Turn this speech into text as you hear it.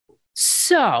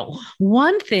So,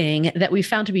 one thing that we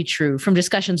found to be true from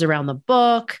discussions around the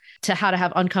book to how to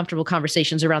have uncomfortable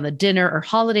conversations around the dinner or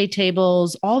holiday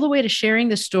tables, all the way to sharing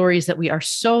the stories that we are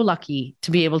so lucky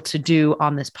to be able to do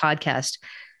on this podcast.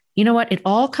 You know what? It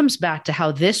all comes back to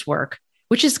how this work,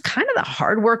 which is kind of the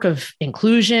hard work of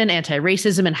inclusion,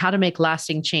 anti-racism, and how to make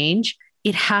lasting change,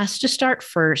 it has to start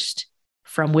first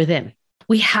from within.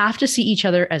 We have to see each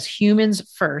other as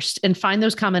humans first and find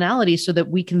those commonalities so that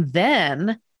we can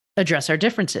then address our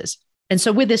differences. And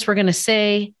so with this, we're going to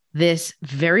say this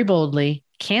very boldly: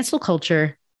 cancel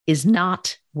culture is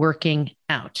not working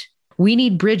out. We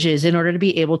need bridges in order to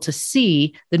be able to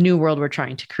see the new world we're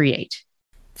trying to create.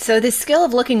 So the skill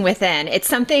of looking within, it's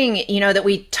something, that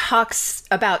we talk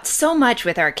about so much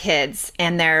with our kids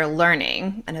and their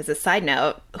learning. And as a side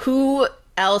note, who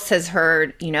else has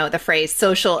heard, the phrase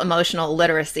social emotional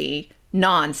literacy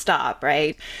nonstop,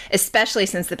 right? Especially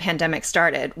since the pandemic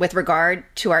started with regard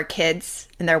to our kids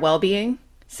and their well-being.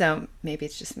 So maybe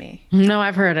it's just me. No,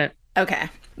 I've heard it. Okay.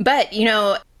 But,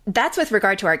 that's with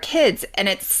regard to our kids. And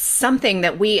it's something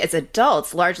that we as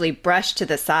adults largely brush to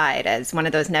the side as one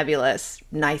of those nebulous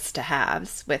nice to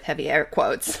haves with heavy air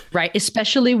quotes. Right.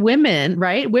 Especially women,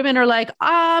 right? Women are like,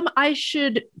 I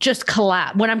should just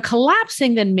collapse. When I'm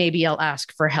collapsing, then maybe I'll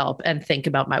ask for help and think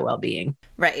about my well-being.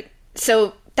 Right.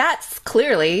 So that's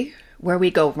clearly where we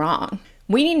go wrong.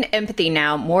 We need empathy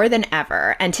now more than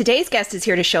ever, and today's guest is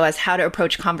here to show us how to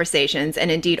approach conversations and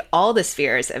indeed all the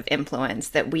spheres of influence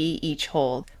that we each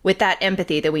hold with that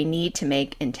empathy that we need to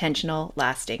make intentional,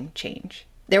 lasting change.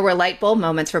 There were light bulb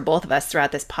moments for both of us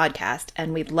throughout this podcast,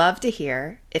 and we'd love to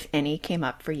hear if any came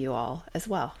up for you all as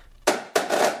well.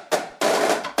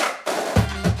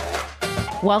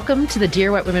 Welcome to the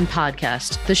Dear White Women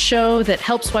podcast, the show that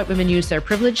helps white women use their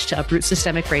privilege to uproot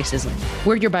systemic racism.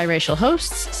 We're your biracial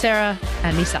hosts, Sarah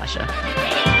and me, Sasha.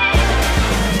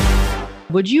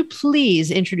 Would you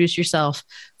please introduce yourself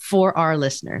for our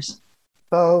listeners?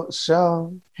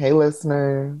 Hey,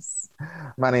 listeners.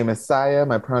 My name is Saya.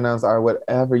 My pronouns are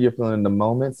whatever you're feeling in the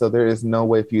moment, so there is no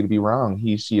way for you to be wrong.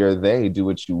 He, she, or they, do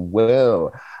what you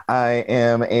will. I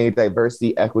am a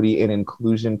diversity, equity, and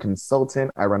inclusion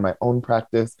consultant. I run my own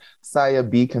practice, Saya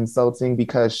B Consulting,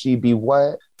 because she be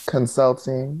what?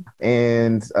 Consulting.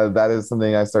 And that is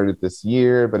something I started this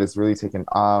year, but it's really taken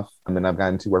off. And I've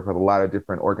gotten to work with a lot of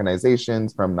different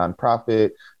organizations, from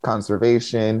nonprofit,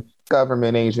 conservation,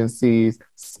 government agencies,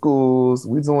 schools.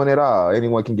 We're doing it all.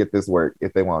 Anyone can get this work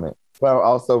if they want it. But I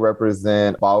also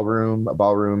represent Ballroom.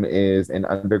 Ballroom is an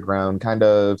underground kind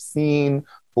of scene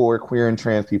for queer and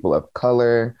trans people of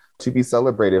color to be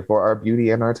celebrated for our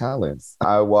beauty and our talents.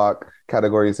 I walk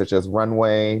categories such as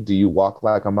runway, do you walk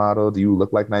like a model, do you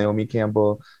look like Naomi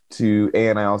Campbell,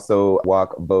 and I also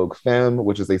walk Vogue Femme,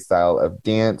 which is a style of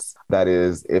dance that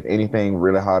is, if anything,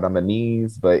 really hard on the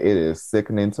knees, but it is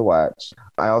sickening to watch.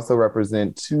 I also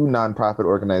represent two nonprofit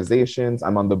organizations.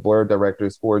 I'm on the board of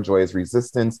directors for Joyous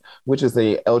Resistance, which is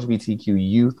a LGBTQ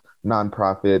youth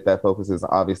nonprofit that focuses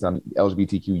obviously on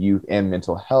LGBTQ youth and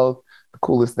mental health. The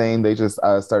coolest thing, they just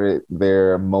started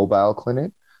their mobile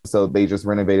clinic. So they just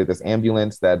renovated this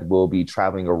ambulance that will be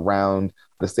traveling around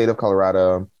the state of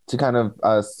Colorado to kind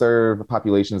of serve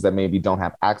populations that maybe don't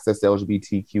have access to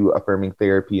LGBTQ affirming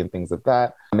therapy and things like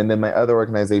that. And then my other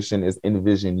organization is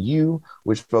Envision You,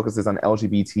 which focuses on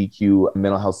LGBTQ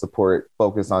mental health support,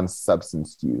 focused on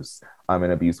substance use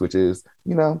and abuse, which is,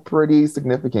 pretty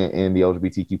significant in the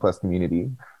LGBTQ plus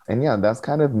community. And yeah, that's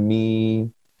kind of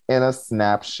me in a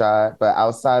snapshot. But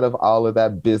outside of all of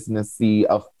that businessy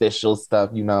official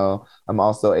stuff, I'm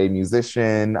also a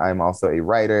musician. I'm also a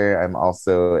writer. I'm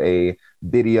also a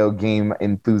video game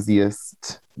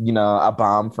enthusiast, a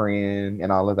bomb friend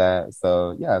and all of that.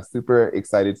 So yeah, super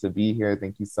excited to be here.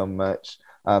 Thank you so much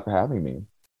for having me.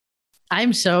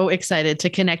 I'm so excited to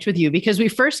connect with you because we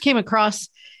first came across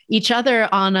each other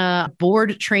on a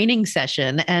board training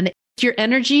session, and your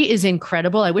energy is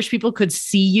incredible. I wish people could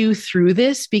see you through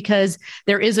this because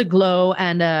there is a glow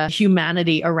and a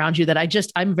humanity around you that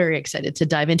I'm very excited to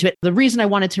dive into it. The reason I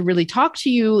wanted to really talk to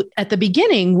you at the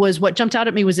beginning was what jumped out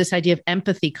at me was this idea of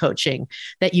empathy coaching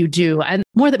that you do. And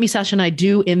more that me, Sasha, and I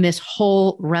do in this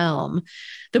whole realm,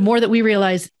 the more that we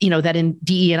realize, that in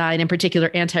DE&I and in particular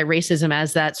anti-racism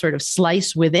as that sort of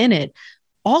slice within it,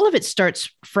 all of it starts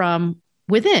from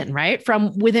within, right?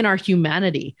 From within our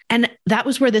humanity. And that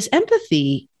was where this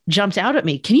empathy jumped out at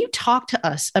me. Can you talk to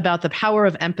us about the power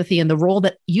of empathy and the role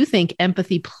that you think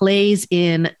empathy plays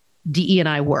in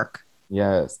DE&I work?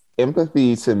 Yes.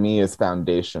 Empathy to me is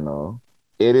foundational.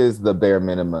 It is the bare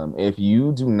minimum. If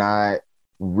you do not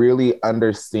really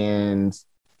understand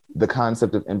the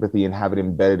concept of empathy and have it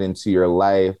embedded into your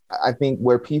life. I think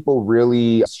where people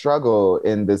really struggle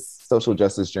in this social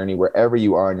justice journey, wherever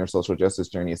you are in your social justice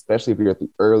journey, especially if you're at the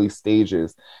early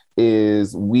stages,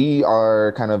 is we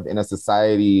are kind of in a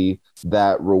society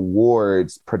that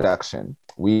rewards production.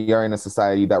 We are in a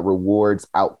society that rewards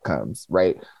outcomes,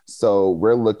 right? So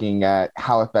we're looking at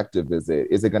how effective is it?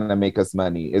 Is it going to make us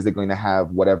money? Is it going to have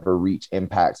whatever reach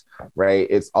impact, right?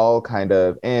 It's all kind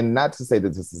of, and not to say that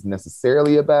this is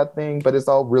necessarily a bad thing, but it's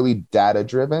all really data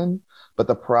driven. But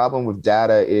the problem with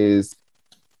data is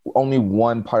only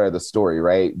one part of the story,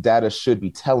 right? Data should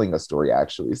be telling a story,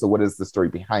 actually. So what is the story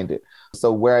behind it?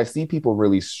 So where I see people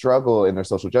really struggle in their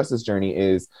social justice journey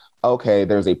is, okay,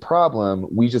 there's a problem.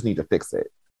 We just need to fix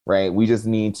it, right? We just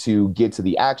need to get to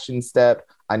the action step.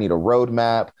 I need a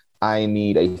roadmap. I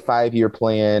need a 5-year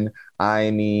plan. I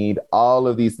need all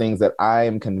of these things that I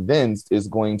am convinced is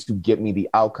going to get me the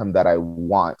outcome that I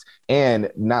want.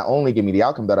 And not only get me the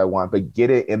outcome that I want, but get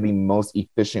it in the most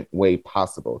efficient way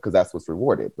possible, because that's what's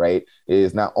rewarded, right?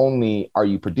 Is not only are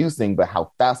you producing, but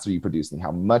how fast are you producing?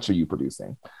 How much are you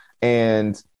producing?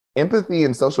 And empathy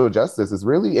and social justice is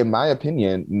really, in my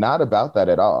opinion, not about that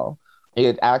at all.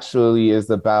 It actually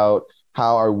is about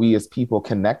how are we as people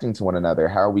connecting to one another?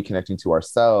 How are we connecting to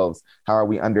ourselves? How are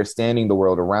we understanding the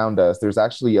world around us? There's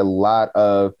actually a lot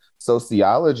of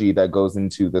sociology that goes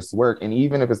into this work. And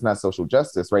even if it's not social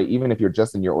justice, right? Even if you're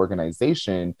just in your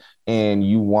organization and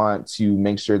you want to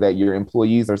make sure that your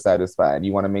employees are satisfied,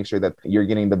 you want to make sure that you're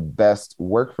getting the best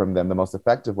work from them, the most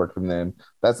effective work from them,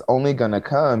 that's only going to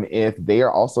come if they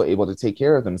are also able to take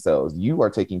care of themselves. You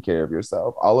are taking care of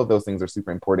yourself. All of those things are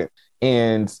super important.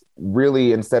 And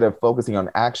really, instead of focusing on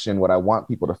action, what I want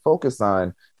people to focus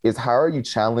on is how are you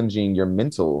challenging your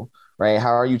mental, right?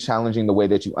 How are you challenging the way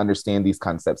that you understand these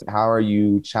concepts? How are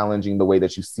you challenging the way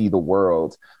that you see the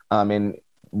world? And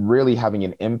really having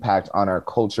an impact on our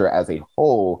culture as a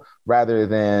whole, rather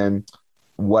than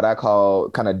what I call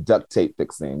kind of duct tape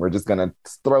fixing. We're just going to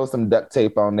throw some duct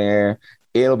tape on there.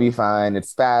 It'll be fine.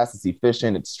 It's fast, it's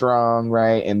efficient, it's strong,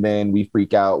 right? And then we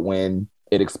freak out when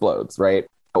it explodes, right?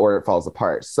 Or it falls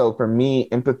apart. So for me,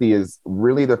 empathy is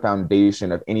really the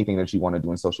foundation of anything that you want to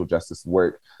do in social justice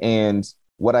work. And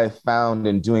what I found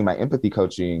in doing my empathy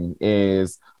coaching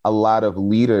is a lot of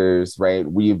leaders, right?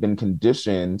 We've been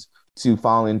conditioned to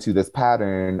fall into this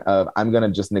pattern of I'm going to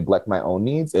just neglect my own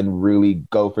needs and really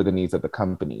go for the needs of the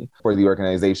company, for the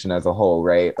organization as a whole,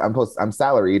 right? I'm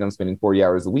salaried, I'm spending 40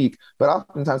 hours a week, but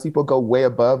oftentimes people go way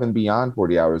above and beyond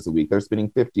 40 hours a week. They're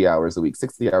spending 50 hours a week,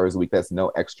 60 hours a week. That's no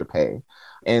extra pay.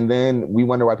 And then we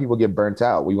wonder why people get burnt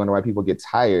out. We wonder why people get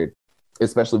tired,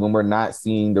 especially when we're not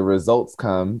seeing the results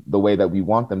come the way that we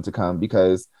want them to come,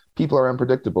 because people are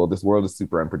unpredictable. This world is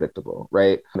super unpredictable,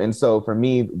 right? And so for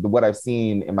me, what I've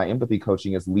seen in my empathy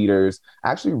coaching is leaders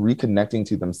actually reconnecting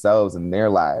to themselves and their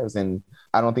lives. And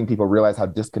I don't think people realize how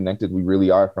disconnected we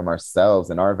really are from ourselves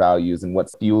and our values and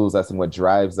what fuels us and what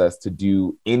drives us to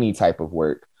do any type of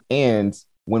work. And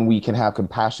when we can have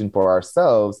compassion for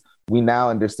ourselves, we now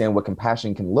understand what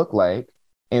compassion can look like,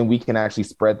 and we can actually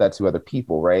spread that to other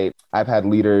people, right? I've had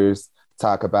leaders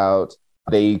talk about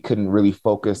they couldn't really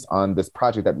focus on this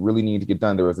project that really needed to get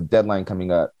done. There was a deadline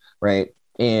coming up, right?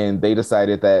 And they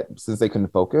decided that since they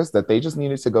couldn't focus, that they just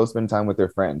needed to go spend time with their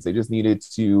friends. They just needed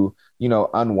to,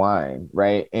 unwind,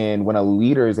 right? And when a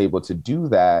leader is able to do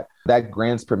that, that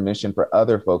grants permission for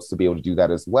other folks to be able to do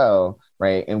that as well,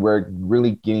 right? And we're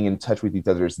really getting in touch with each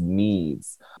other's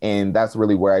needs. And that's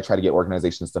really where I try to get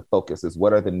organizations to focus, is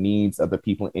what are the needs of the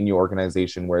people in your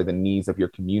organization? Where are the needs of your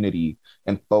community?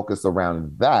 And focus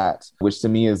around that, which to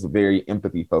me is very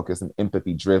empathy focused and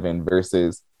empathy driven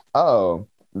versus, oh,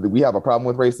 we have a problem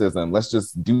with racism. Let's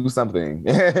just do something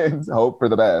and hope for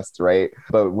the best, right?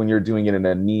 But when you're doing it in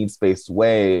a needs-based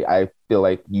way, I feel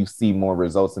like you see more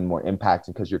results and more impact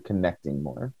because you're connecting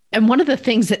more. And one of the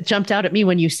things that jumped out at me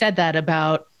when you said that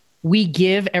about we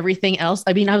give everything else,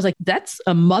 I mean, I was like, that's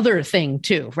a mother thing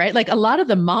too, right? Like a lot of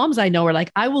the moms I know are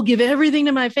like, I will give everything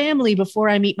to my family before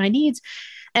I meet my needs.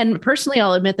 And personally,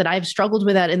 I'll admit that I've struggled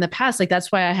with that in the past. Like that's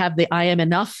why I have the I am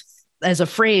enough as a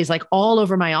phrase, like all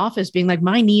over my office, being like,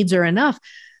 my needs are enough.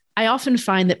 I often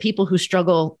find that people who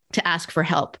struggle to ask for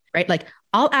help, right? Like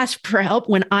I'll ask for help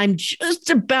when I'm just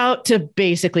about to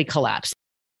basically collapse.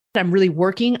 I'm really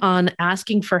working on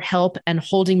asking for help and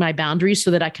holding my boundaries so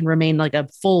that I can remain like a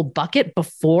full bucket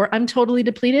before I'm totally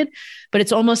depleted. But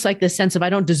it's almost like this sense of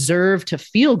I don't deserve to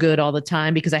feel good all the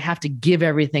time because I have to give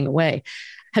everything away.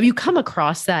 Have you come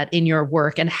across that in your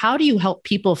work? And how do you help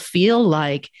people feel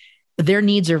like their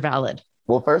needs are valid?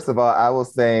 Well, first of all, I will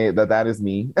say that that is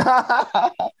me.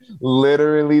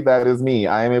 Literally, that is me.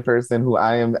 I am a person who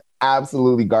I am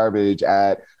absolutely garbage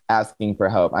at asking for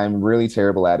help. I'm really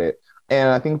terrible at it. And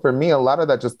I think for me, a lot of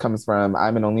that just comes from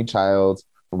I'm an only child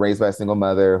raised by a single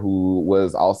mother who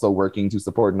was also working to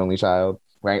support an only child,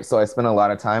 right? So I spent a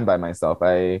lot of time by myself.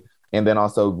 And then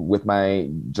also with my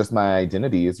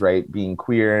identities, right? Being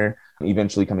queer,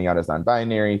 eventually coming out as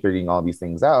non-binary, figuring all these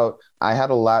things out, I had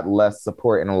a lot less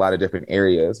support in a lot of different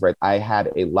areas, right? I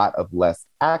had a lot of less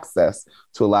access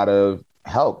to a lot of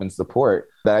help and support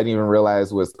that I didn't even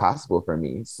realize was possible for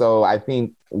me. So I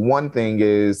think one thing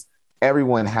is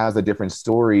everyone has a different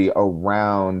story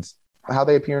around how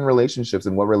they appear in relationships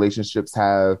and what relationships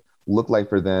have looked like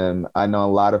for them. I know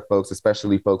a lot of folks,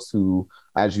 especially folks who,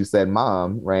 as you said,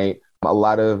 mom, right? A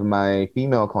lot of my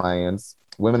female clients,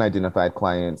 women identified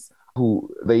clients,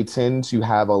 who they tend to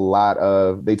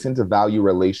they tend to value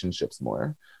relationships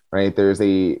more, right?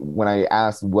 When I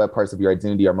ask what parts of your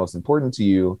identity are most important to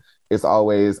you, it's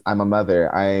always, I'm a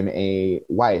mother, I'm a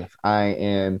wife, I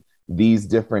am these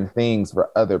different things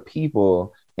for other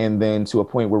people. And then to a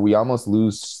point where we almost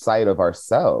lose sight of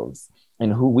ourselves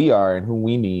and who we are and who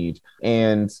we need.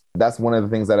 And that's one of the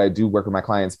things that I do work with my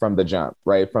clients from the jump,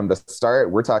 right? From the start,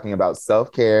 we're talking about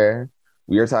self-care.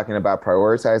 We are talking about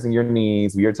prioritizing your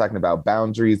needs. We are talking about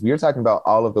boundaries. We are talking about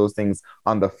all of those things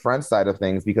on the front side of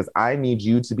things, because I need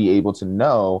you to be able to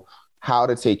know how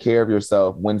to take care of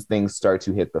yourself when things start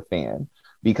to hit the fan.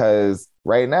 Because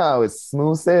right now it's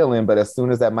smooth sailing, but as soon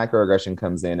as that microaggression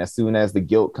comes in, as soon as the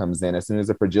guilt comes in, as soon as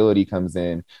the fragility comes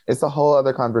in, it's a whole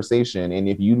other conversation. And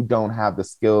if you don't have the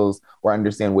skills or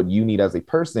understand what you need as a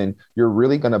person, you're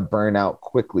really going to burn out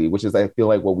quickly, which is, I feel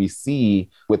like, what we see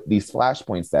with these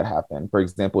flashpoints that happen. For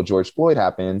example, George Floyd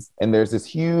happens, and there's this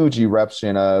huge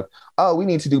eruption of, oh, we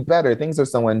need to do better. Things are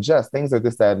so unjust. Things are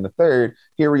this, that, and the third.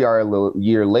 Here we are a little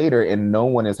year later, and no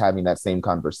one is having that same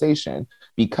conversation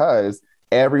because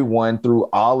everyone threw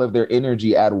all of their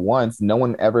energy at once. No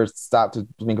one ever stopped to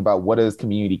think about what does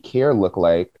community care look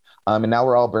like. And now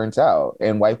we're all burnt out,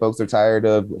 and white folks are tired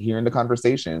of hearing the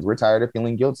conversations. We're tired of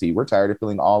feeling guilty. We're tired of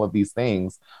feeling all of these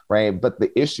things, right? But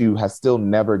the issue has still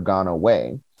never gone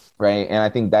away, right? And I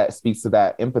think that speaks to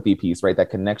that empathy piece, right?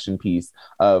 That connection piece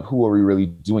of who are we really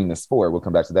doing this for? We'll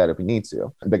come back to that if we need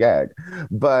to, the gag.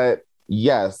 But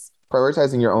yes,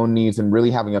 prioritizing your own needs and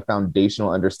really having a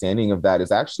foundational understanding of that is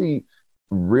actually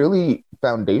really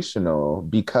foundational,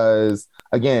 because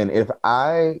again,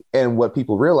 and what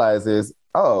people realize is,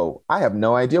 oh, I have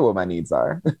no idea what my needs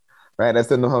are, right? I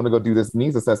send them home to go do this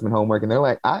needs assessment homework, and they're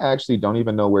like, I actually don't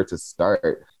even know where to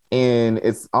start. And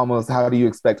it's almost, how do you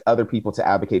expect other people to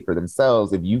advocate for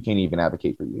themselves if you can't even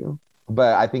advocate for you?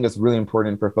 But I think it's really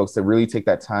important for folks to really take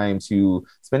that time to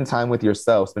spend time with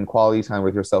yourself, spend quality time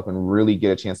with yourself, and really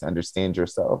get a chance to understand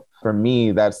yourself. For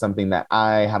me, that's something that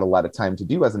I had a lot of time to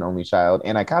do as an only child.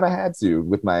 And I kind of had to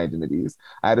with my identities.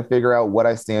 I had to figure out what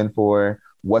I stand for,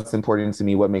 what's important to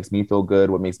me, what makes me feel good,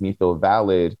 what makes me feel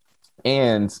valid.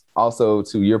 And also,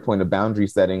 to your point of boundary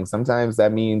setting, sometimes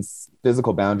that means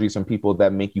physical boundaries from people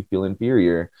that make you feel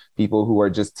inferior, people who are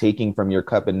just taking from your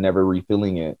cup and never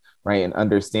refilling it, right? And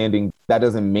understanding that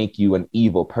doesn't make you an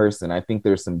evil person. I think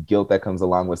there's some guilt that comes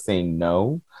along with saying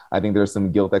no. I think there's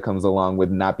some guilt that comes along with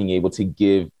not being able to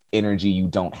give energy you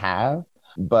don't have.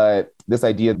 But this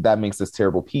idea that makes us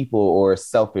terrible people or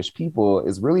selfish people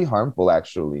is really harmful,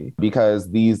 actually,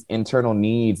 because these internal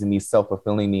needs and these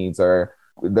self-fulfilling needs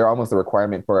they're almost a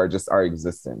requirement for our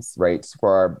existence, right?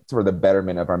 For the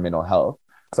betterment of our mental health.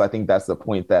 So I think that's the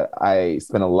point that I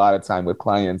spend a lot of time with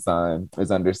clients on, is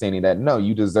understanding that, no,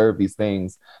 you deserve these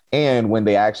things. And when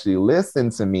they actually listen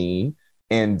to me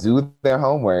and do their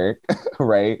homework,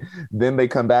 right, then they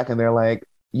come back and they're like,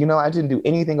 I didn't do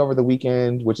anything over the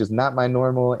weekend, which is not my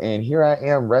normal. And here I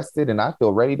am rested and I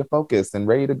feel ready to focus and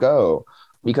ready to go,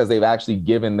 because they've actually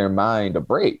given their mind a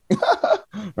break.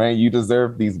 Right? You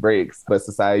deserve these breaks, but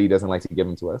society doesn't like to give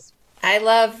them to us. I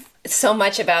love so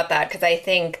much about that, because I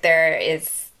think there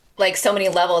is like so many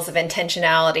levels of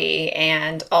intentionality,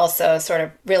 and also sort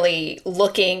of really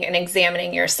looking and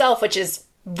examining yourself, which is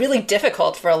really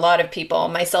difficult for a lot of people,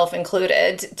 myself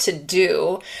included, to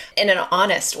do in an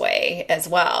honest way as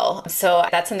well. So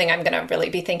that's something I'm going to really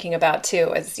be thinking about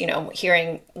too, is,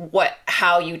 hearing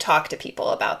how you talk to people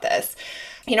about this.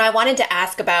 I wanted to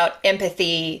ask about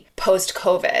empathy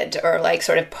post-COVID, or like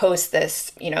sort of post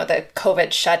this, the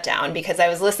COVID shutdown, because I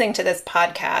was listening to this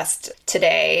podcast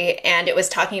today, and it was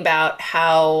talking about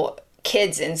how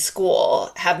kids in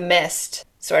school have missed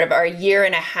sort of our year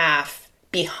and a half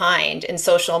behind in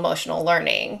social emotional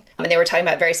learning. And they were talking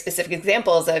about very specific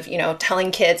examples of,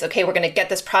 telling kids, okay, we're going to get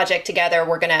this project together.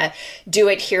 We're going to do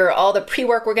it here. All the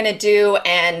pre-work we're going to do.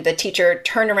 And the teacher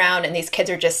turned around and these kids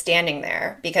are just standing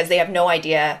there because they have no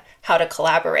idea how to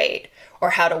collaborate or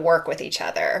how to work with each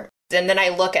other. And then I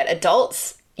look at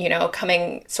adults,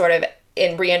 coming sort of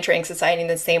in re-entering society in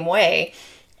the same way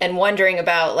and wondering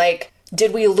about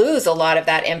did we lose a lot of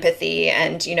that empathy?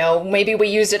 And, maybe we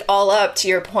used it all up, to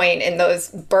your point, in those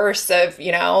bursts of,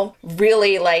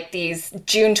 really these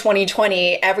June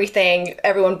 2020,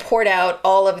 everyone poured out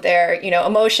all of their,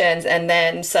 emotions and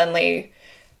then suddenly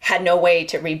had no way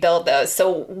to rebuild those.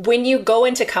 So when you go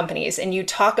into companies and you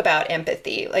talk about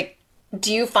empathy,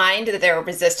 do you find that there are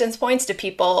resistance points to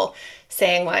people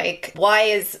saying why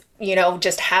is,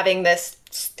 just having this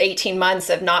 18 months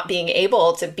of not being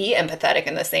able to be empathetic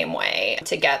in the same way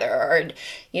together? Or,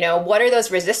 what are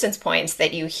those resistance points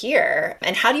that you hear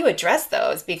and how do you address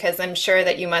those? Because I'm sure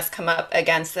that you must come up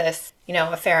against this,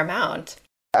 a fair amount.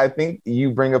 I think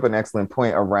you bring up an excellent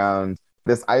point around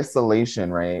this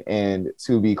isolation, right? And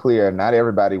to be clear, not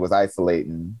everybody was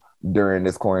isolating during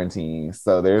this quarantine.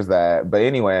 So there's that. But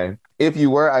anyway, if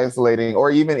you were isolating, or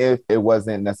even if it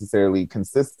wasn't necessarily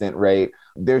consistent, right,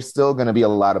 there's still going to be a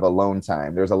lot of alone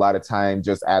time. There's a lot of time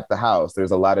just at the house.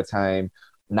 There's a lot of time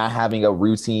not having a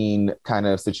routine kind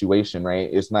of situation, right?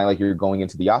 It's not like you're going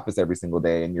into the office every single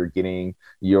day and you're getting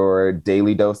your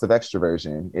daily dose of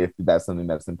extroversion, if that's something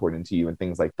that's important to you and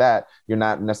things like that. You're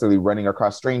not necessarily running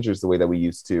across strangers the way that we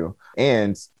used to.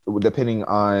 And depending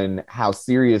on how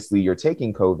seriously you're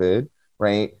taking COVID,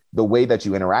 right, the way that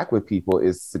you interact with people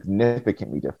is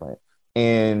significantly different.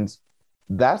 And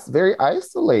that's very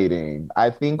isolating. I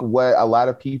think what a lot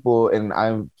of people, and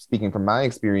I'm speaking from my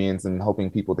experience and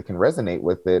hoping people that can resonate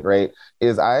with it, right,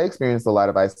 is I experienced a lot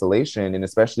of isolation. And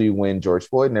especially when George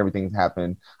Floyd and everything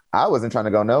happened, I wasn't trying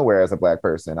to go nowhere as a Black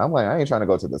person. I'm I ain't trying to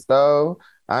go to the stove.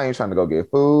 I ain't trying to go get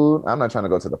food. I'm not trying to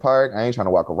go to the park. I ain't trying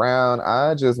to walk around.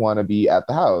 I just want to be at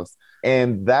the house.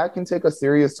 And that can take a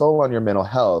serious toll on your mental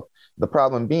health. The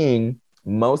problem being,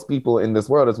 most people in this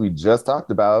world, as we just talked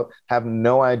about, have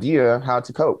no idea how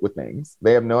to cope with things.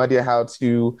 They have no idea how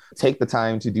to take the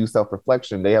time to do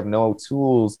self-reflection. They have no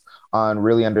tools on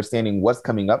really understanding what's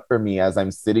coming up for me as I'm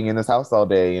sitting in this house all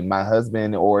day and my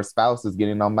husband or spouse is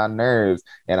getting on my nerves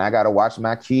and I got to watch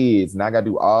my kids and I got to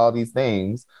do all these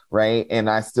things, right? And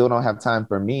I still don't have time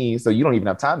for me. So you don't even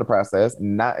have time to process,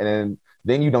 and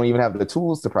then you don't even have the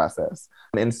tools to process.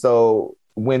 And so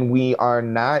when we are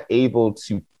not able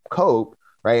to cope,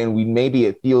 right, and maybe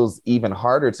it feels even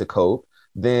harder to cope,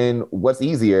 then what's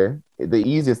easier? The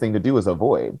easiest thing to do is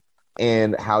avoid.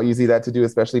 And how easy that to do,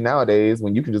 especially nowadays,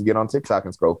 when you can just get on TikTok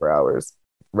and scroll for hours,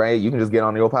 right? You can just get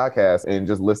on your podcast and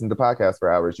just listen to podcasts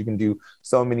for hours. You can do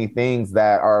so many things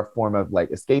that are a form of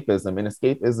escapism. And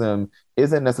escapism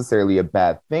isn't necessarily a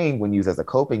bad thing when used as a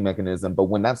coping mechanism, but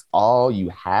when that's all you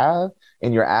have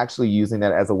and you're actually using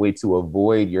that as a way to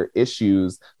avoid your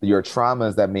issues, your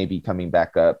traumas that may be coming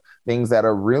back up, things that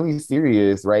are really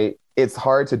serious, right? It's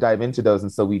hard to dive into those.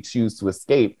 And so we choose to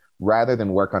escape rather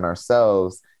than work on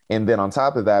ourselves. And then on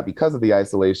top of that, because of the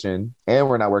isolation and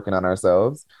we're not working on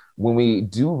ourselves, when we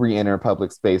do re-enter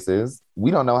public spaces, we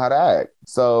don't know how to act.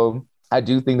 So I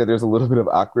do think that there's a little bit of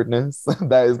awkwardness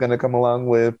that is going to come along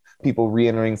with people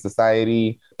re-entering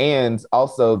society. And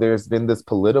also there's been this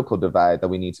political divide that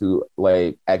we need to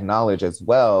acknowledge as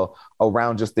well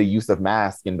around just the use of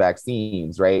masks and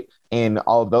vaccines, right? And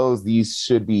although these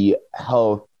should be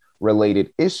health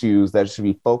related issues that should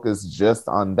be focused just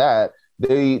on that,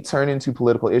 they turn into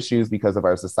political issues because of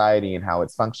our society and how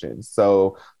it functions.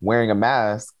 So wearing a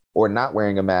mask or not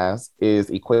wearing a mask is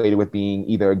equated with being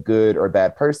either a good or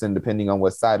bad person, depending on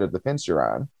what side of the fence you're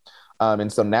on.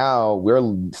 And so now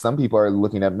some people are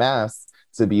looking at masks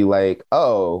to be like,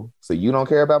 oh, so you don't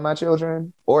care about my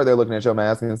children? Or they're looking at your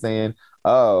mask and saying,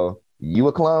 oh, you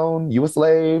a clone, you a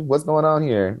slave, what's going on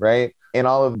here, right? And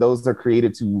all of those are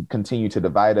created to continue to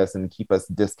divide us and keep us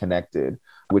disconnected,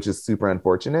 which is super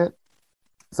unfortunate.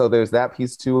 So there's that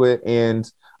piece to it. And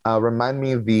remind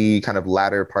me of the kind of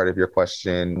latter part of your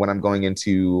question. When I'm going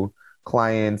into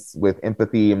clients with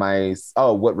empathy,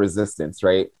 what resistance,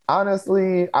 right?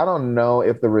 Honestly, I don't know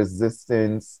if the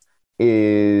resistance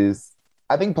is,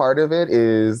 I think part of it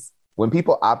is when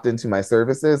people opt into my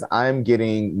services, I'm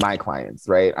getting my clients,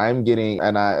 right? As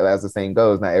the saying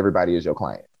goes, not everybody is your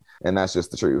client. And that's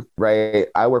just the truth, right?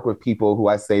 I work with people who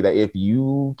I say that if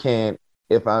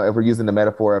we're using the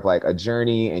metaphor of a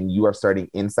journey and you are starting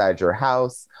inside your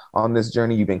house on this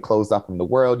journey, you've been closed off from the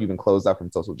world, you've been closed off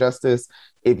from social justice.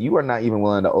 If you are not even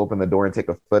willing to open the door and take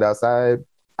a foot outside,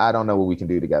 I don't know what we can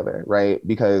do together, right?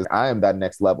 Because I am that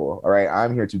next level, all right?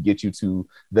 I'm here to get you to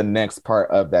the next part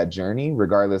of that journey,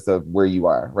 regardless of where you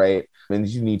are, right? And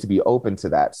you need to be open to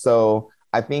that. So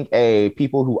I think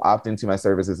people who opt into my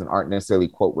services and aren't necessarily,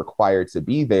 quote, required to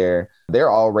be there,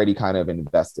 they're already kind of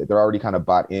invested. They're already kind of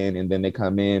bought in, and then they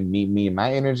come in, meet me and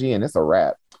my energy, and it's a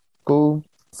wrap. Cool.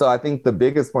 So I think the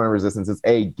biggest point of resistance is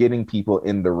getting people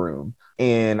in the room.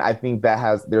 And I think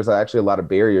there's actually a lot of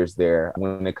barriers there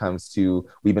when it comes to,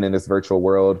 we've been in this virtual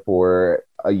world for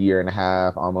a year and a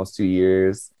half, almost 2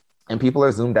 years, and people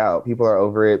are zoomed out. People are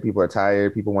over it. People are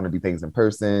tired. People want to do things in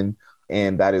person.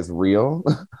 And that is real.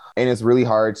 And it's really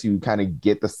hard to kind of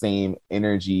get the same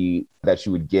energy that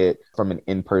you would get from an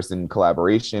in-person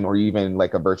collaboration, or even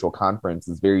like a virtual conference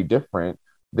is very different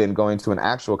than going to an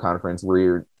actual conference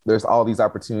where there's all these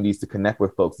opportunities to connect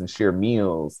with folks and share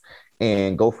meals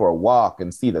and go for a walk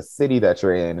and see the city that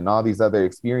you're in and all these other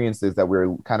experiences that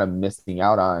we're kind of missing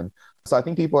out on. So I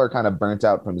think people are kind of burnt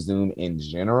out from Zoom in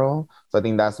general. So I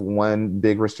think that's one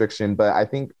big restriction. But I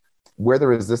think where the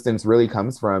resistance really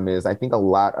comes from is, I think a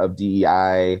lot of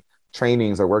DEI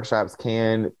trainings or workshops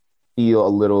can feel a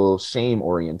little shame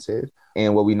oriented.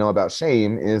 And what we know about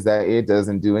shame is that it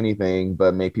doesn't do anything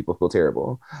but make people feel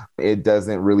terrible. It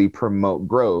doesn't really promote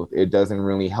growth. It doesn't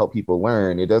really help people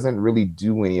learn. It doesn't really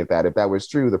do any of that. If that was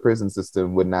true, the prison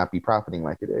system would not be profiting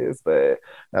like it is, but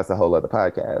that's a whole other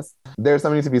podcast. There's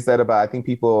something to be said about, I think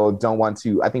people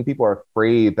are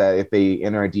afraid that if they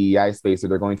enter a DEI space or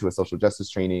they're going to a social justice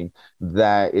training,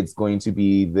 that it's going to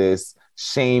be this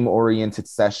shame-oriented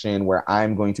session where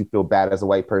I'm going to feel bad as a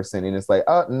white person. And it's like,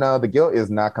 oh, no, the guilt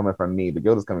is not coming from me. The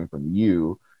guilt is coming from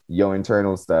you, your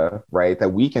internal stuff, right? That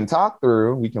we can talk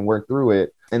through, we can work through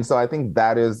it. And so I think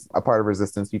that is a part of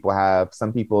resistance people have.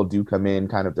 Some people do come in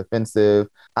kind of defensive.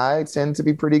 I tend to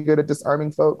be pretty good at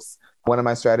disarming folks. One of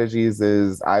my strategies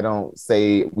is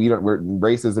racism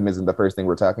isn't the first thing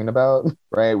we're talking about,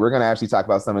 right? We're going to actually talk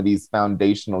about some of these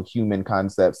foundational human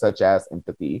concepts, such as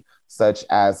empathy, such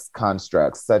as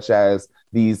constructs, such as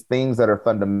these things that are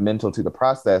fundamental to the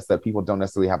process that people don't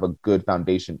necessarily have a good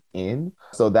foundation in.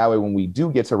 So that way, when we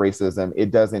do get to racism, it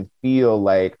doesn't feel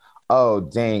like, oh,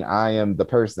 dang, I am the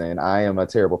person. I am a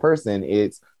terrible person.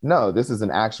 It's, no, this is an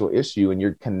actual issue and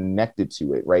you're connected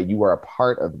to it, right? You are a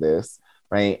part of this.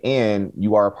 Right. And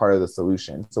you are a part of the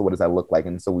solution. So what does that look like?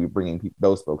 And so we're bringing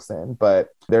those folks in. But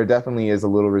there definitely is a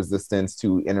little resistance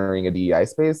to entering a DEI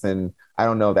space. And I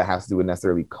don't know if that has to do with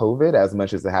necessarily COVID as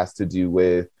much as it has to do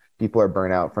with people are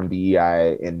burnt out from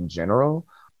DEI in general.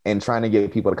 And trying to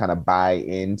get people to kind of buy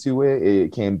into it,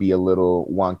 it can be a little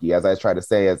wonky. As I try to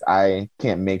say, as I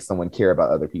can't make someone care about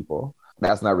other people.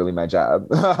 That's not really my job,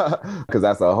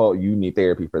 because you need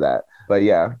therapy for that. But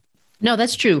yeah. No,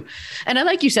 that's true. And I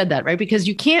like you said that, right? Because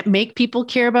you can't make people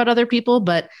care about other people,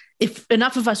 but if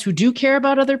enough of us who do care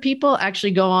about other people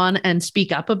actually go on and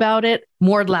speak up about it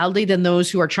more loudly than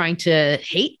those who are trying to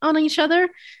hate on each other,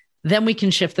 then we can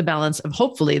shift the balance of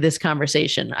hopefully this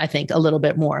conversation, I think, a little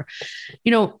bit more.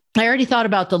 You know, I already thought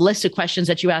about the list of questions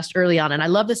that you asked early on. And I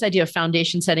love this idea of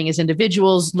foundation setting as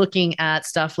individuals, looking at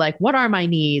stuff like, what are my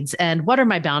needs and what are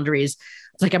my boundaries?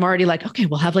 It's like, I'm already like, okay,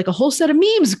 we'll have like a whole set of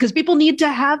memes because people need to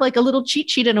have like a little cheat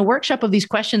sheet and a workshop of these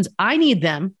questions. I need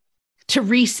them to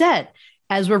reset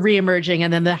as we're reemerging.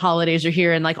 And then the holidays are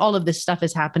here and like all of this stuff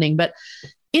is happening. But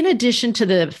in addition to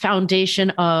the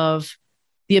foundation of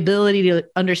the ability to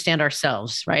understand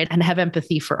ourselves, right, and have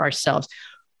empathy for ourselves,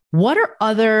 what are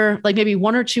other, like maybe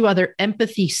one or two other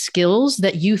empathy skills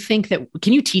that you think that,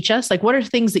 can you teach us? Like, what are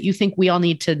things that you think we all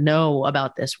need to know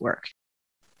about this work?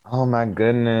 Oh my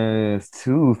goodness,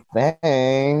 two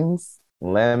things.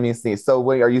 Let me see. So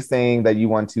wait, are you saying that you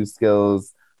want two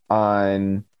skills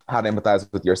on how to empathize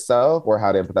with yourself or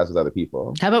how to empathize with other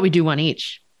people? How about we do one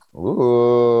each?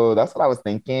 Ooh, that's what I was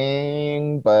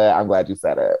thinking, but I'm glad you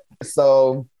said it.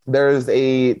 So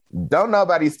don't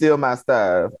nobody steal my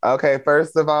stuff. Okay,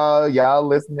 first of all, y'all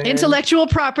listening. Intellectual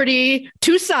property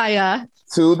to Saya.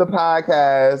 To the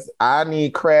podcast, I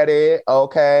need credit.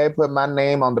 Okay, put my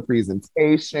name on the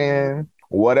presentation,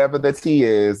 whatever the T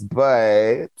is.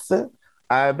 But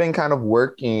I've been kind of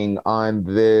working on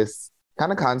this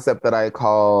kind of concept that I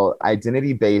call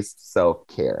identity-based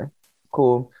self-care.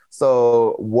 Cool.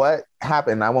 So what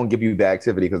happened, I won't give you the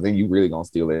activity because then you really gonna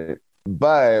steal it.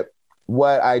 But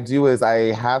what I do is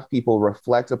I have people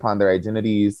reflect upon their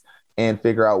identities and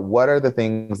figure out what are the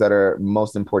things that are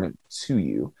most important to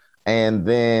you. And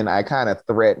then I kind of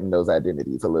threaten those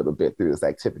identities a little bit through this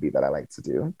activity that I like to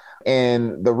do.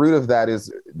 And the root of that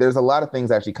is there's a lot of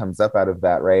things actually comes up out of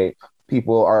that, right?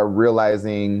 People are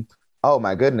realizing, oh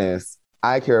my goodness,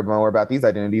 I care more about these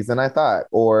identities than I thought.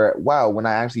 Or, wow, when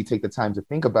I actually take the time to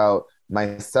think about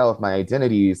myself, my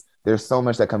identities, there's so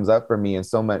much that comes up for me, and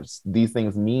so much, these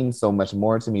things mean so much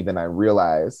more to me than I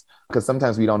realize. Because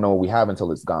sometimes we don't know what we have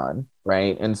until it's gone,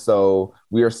 right? And so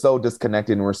we are so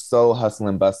disconnected and we're so hustle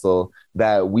and bustle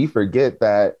that we forget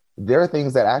that there are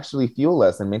things that actually fuel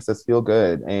us and makes us feel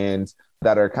good and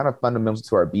that are kind of fundamental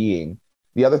to our being.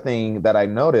 The other thing that I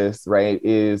notice, right,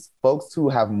 is folks who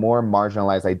have more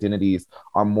marginalized identities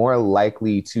are more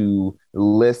likely to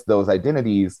list those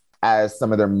identities as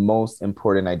some of their most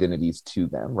important identities to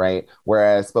them, right?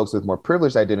 Whereas folks with more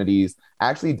privileged identities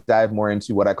actually dive more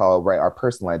into what I call, right, our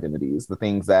personal identities, the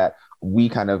things that we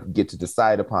kind of get to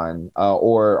decide upon,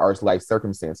 or our life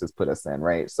circumstances put us in,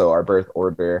 right? So our birth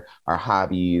order, our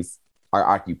hobbies, our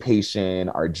occupation,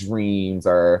 our dreams,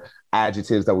 our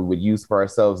adjectives that we would use for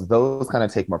ourselves, those kind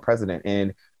of take more precedent.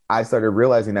 And I started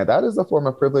realizing that that is a form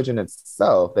of privilege in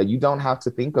itself, that you don't have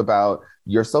to think about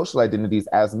your social identities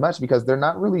as much because they're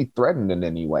not really threatened in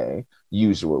any way,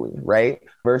 usually, right?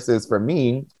 Versus for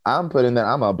me, I'm putting that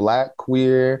I'm a Black,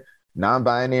 queer,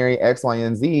 non-binary, X, Y,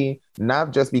 and Z,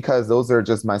 not just because those are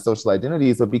just my social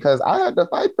identities, but because I had to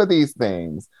fight for these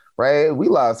things, right? We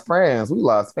lost friends, we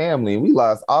lost family, we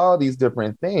lost all these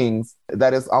different things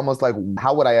that is almost like,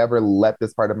 how would I ever let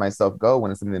this part of myself go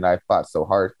when it's something that I fought so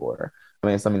hard for? I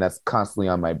mean, it's something that's constantly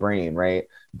on my brain, right?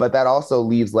 But that also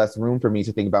leaves less room for me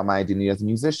to think about my identity as a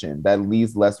musician. That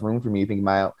leaves less room for me to think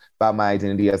about my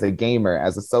identity as a gamer,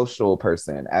 as a social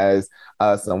person, as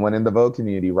someone in the Vogue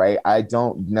community, right? I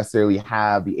don't necessarily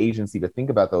have the agency to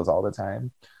think about those all the time,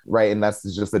 right? And that's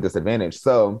just a disadvantage.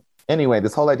 So anyway,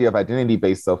 this whole idea of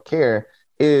identity-based self-care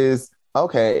is,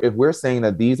 okay, if we're saying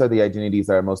that these are the identities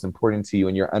that are most important to you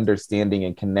and you're understanding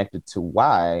and connected to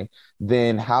why,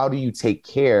 then how do you take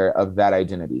care of that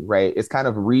identity, right? It's kind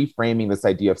of reframing this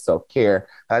idea of self-care.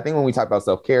 I think when we talk about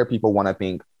self-care, people want to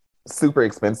think super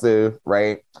expensive,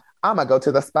 right? I'm going to go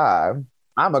to the spa.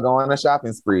 I'm going to go on a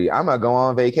shopping spree. I'm going to go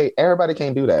on vacation. Everybody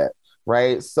can't do that,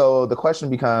 right? So the question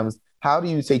becomes, how do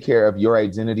you take care of your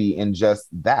identity in just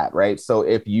that, right? So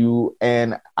if you,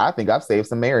 and I think I've saved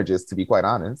some marriages, to be quite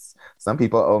honest. Some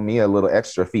people owe me a little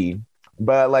extra fee.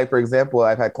 But like, for example,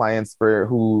 I've had clients for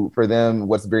them,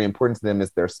 what's very important to them is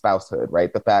their spousehood,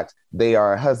 right? The fact they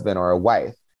are a husband or a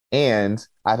wife. And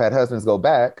I've had husbands go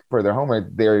back for their homework.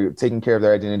 They're taking care of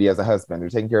their identity as a husband. They're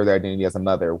taking care of their identity as a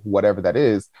mother, whatever that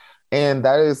is. And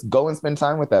that is, go and spend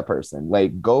time with that person.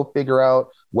 Like, go figure out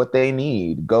what they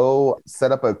need. Go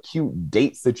set up a cute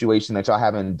date situation that y'all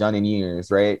haven't done in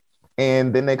years, right?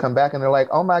 And then they come back and they're like,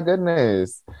 oh my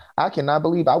goodness, I cannot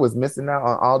believe I was missing out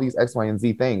on all these X, Y, and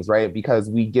Z things, right? Because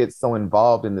we get so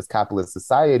involved in this capitalist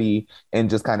society and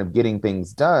just kind of getting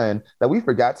things done that we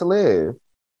forgot to live.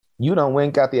 You don't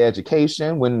went got the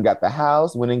education, went and got the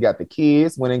house, went and got the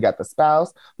kids, went and got the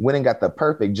spouse, went and got the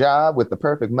perfect job with the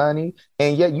perfect money,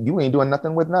 and yet you ain't doing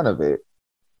nothing with none of it.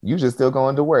 You just still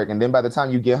going to work. And then by the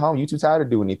time you get home, you too tired to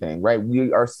do anything, right?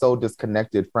 We are so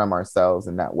disconnected from ourselves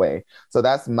in that way. So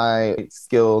that's my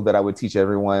skill that I would teach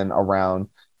everyone around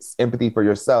empathy for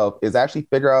yourself, is actually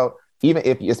figure out, even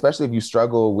if, especially if you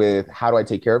struggle with how do I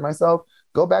take care of myself,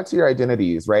 go back to your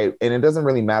identities, right? And it doesn't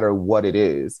really matter what it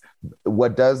is.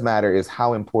 What does matter is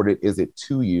how important is it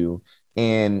to you,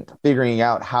 and figuring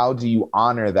out how do you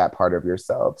honor that part of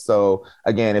yourself. So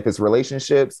again, if it's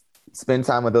relationships, spend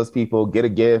time with those people, get a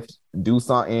gift, do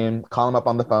something, call them up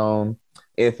on the phone.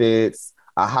 If it's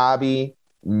a hobby,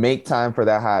 make time for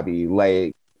that hobby,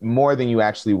 like more than you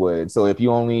actually would. So if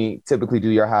you only typically do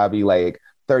your hobby like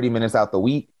 30 minutes out the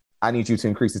week, I need you to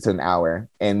increase it to an hour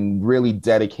and really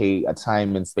dedicate a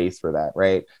time and space for that,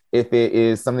 right? If it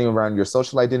is something around your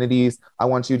social identities, I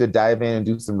want you to dive in and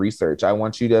do some research. I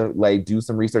want you to like do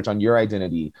some research on your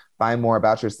identity, find more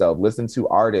about yourself, listen to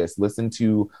artists, listen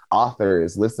to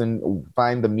authors,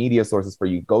 find the media sources for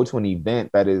you, go to an event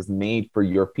that is made for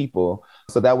your people.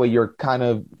 So that way you're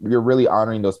really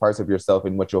honoring those parts of yourself.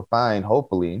 And what you'll find,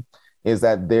 hopefully, is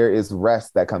that there is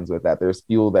rest that comes with that. There's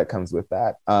fuel that comes with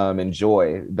that, and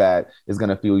joy that is going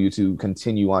to fuel you to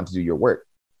continue on to do your work.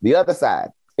 The other side,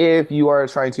 if you are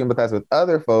trying to empathize with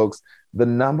other folks, the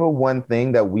number one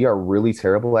thing that we are really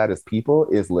terrible at as people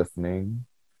is listening.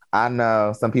 I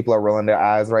know some people are rolling their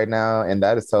eyes right now, and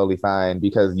that is totally fine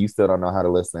because you still don't know how to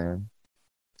listen.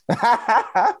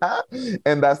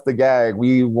 And that's the gag.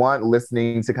 We want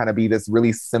listening to kind of be this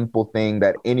really simple thing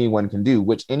that anyone can do,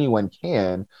 which anyone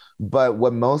can. But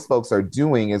what most folks are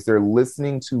doing is they're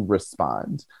listening to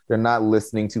respond. They're not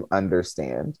listening to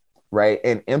understand, right?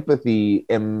 And empathy,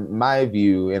 in my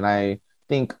view, and I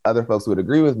think other folks would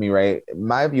agree with me, right?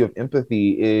 My view of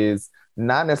empathy is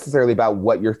not necessarily about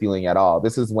what you're feeling at all.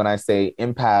 This is when I say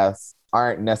empaths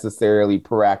aren't necessarily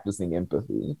practicing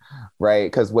empathy,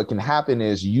 right? Because what can happen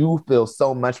is you feel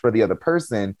so much for the other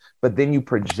person, but then you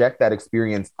project that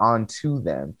experience onto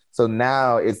them. So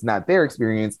now it's not their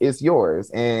experience, it's yours,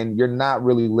 and you're not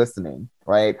really listening,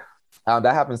 right?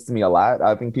 That happens to me a lot.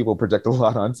 I think people project a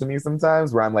lot onto me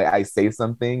sometimes where I'm like, I say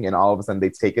something and all of a sudden they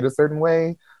take it a certain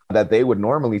way that they would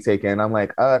normally take it. And I'm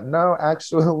like, no,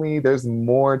 actually, there's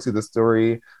more to the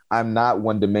story. I'm not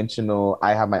one dimensional.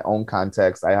 I have my own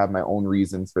context. I have my own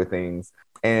reasons for things.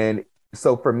 And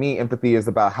so for me, empathy is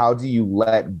about how do you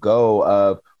let go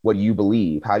of what you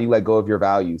believe? How do you let go of your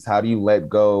values? How do you let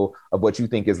go of what you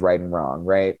think is right and wrong,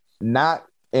 right? Not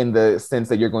in the sense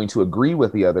that you're going to agree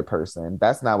with the other person.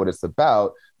 That's not what it's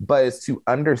about, but it's to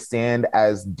understand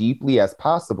as deeply as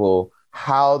possible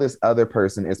how this other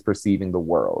person is perceiving the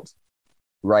world,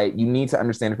 right? You need to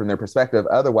understand it from their perspective.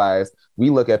 Otherwise, we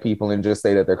look at people and just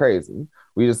say that they're crazy.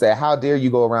 We just say, how dare you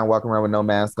go around walking around with no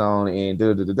mask on and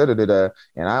da da da da da da.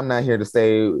 And I'm not here to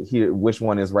say here which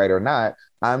one is right or not.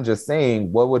 I'm just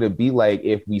saying, what would it be like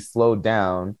if we slowed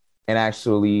down and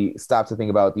actually stop to think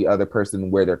about the other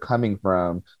person, where they're coming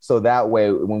from. So that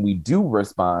way, when we do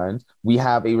respond, we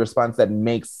have a response that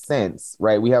makes sense,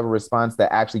 right? We have a response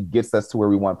that actually gets us to where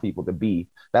we want people to be.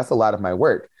 That's a lot of my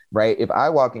work, right? If I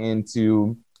walk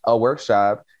into a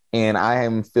workshop and I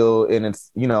am feel in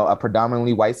it's, a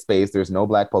predominantly white space, there's no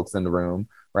Black folks in the room,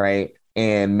 right?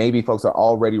 And maybe folks are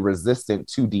already resistant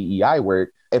to DEI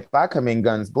work. If I come in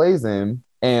guns blazing,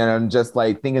 and I'm just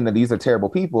like thinking that these are terrible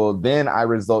people, then I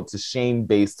result to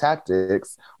shame-based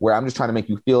tactics where I'm just trying to make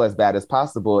you feel as bad as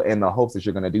possible in the hopes that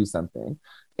you're going to do something.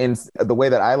 And the way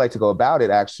that I like to go about it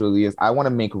actually is I want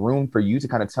to make room for you to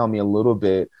kind of tell me a little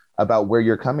bit about where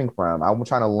you're coming from. I'm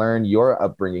trying to learn your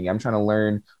upbringing. I'm trying to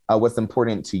learn what's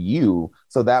important to you.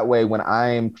 So that way, when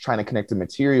I'm trying to connect the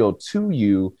material to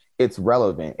you, it's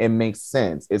relevant. It makes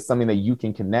sense. It's something that you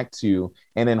can connect to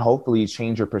and then hopefully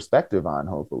change your perspective on,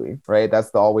 hopefully, right? That's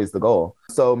always the goal.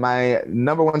 So my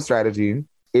number one strategy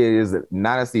is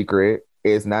not a secret.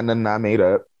 It's not made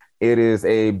up. It is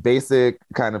a basic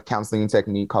kind of counseling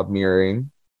technique called mirroring,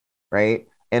 right?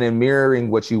 And in mirroring,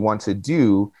 what you want to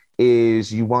do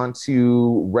is you want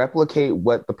to replicate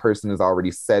what the person has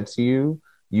already said to you.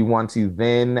 You want to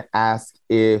then ask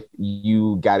if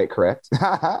you got it correct,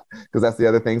 because that's the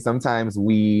other thing. Sometimes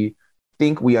we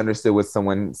think we understood what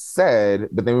someone said,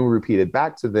 but then we repeat it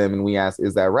back to them and we ask,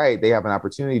 is that right? They have an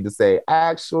opportunity to say,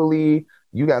 actually,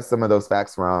 you got some of those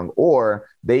facts wrong, or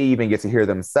they even get to hear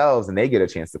themselves and they get a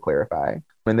chance to clarify.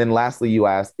 And then lastly, you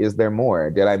ask, is there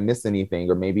more? Did I miss anything?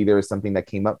 Or maybe there was something that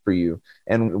came up for you.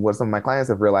 And what some of my clients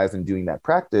have realized in doing that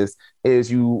practice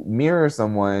is you mirror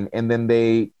someone and then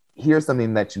they hear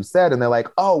something that you said and they're like,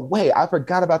 oh, wait, I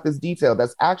forgot about this detail.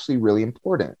 That's actually really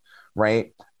important,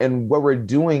 right? And what we're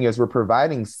doing is we're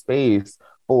providing space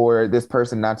for this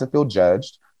person not to feel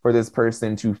judged, for this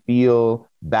person to feel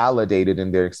validated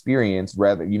in their experience.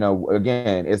 Rather,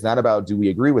 again, it's not about do we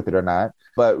agree with it or not,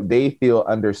 but they feel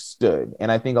understood.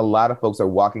 And I think a lot of folks are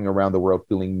walking around the world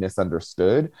feeling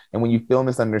misunderstood. And when you feel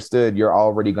misunderstood, you're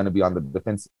already going to be on the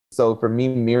defensive. So for me,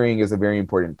 mirroring is a very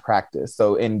important practice.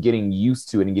 So in getting used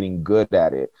to it and getting good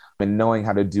at it and knowing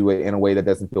how to do it in a way that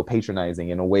doesn't feel patronizing,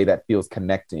 in a way that feels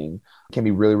connecting, can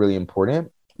be really, really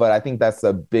important. But I think that's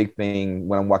a big thing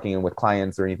when I'm walking in with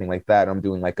clients or anything like that. I'm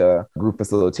doing like a group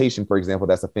facilitation, for example,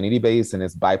 that's affinity based and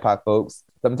it's BIPOC folks.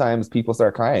 Sometimes people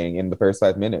start crying in the first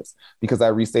 5 minutes because I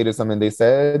restated something they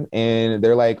said and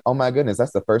they're like, oh my goodness,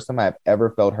 that's the first time I've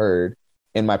ever felt heard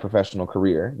in my professional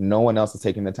career. No one else is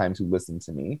taking the time to listen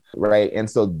to me, right? And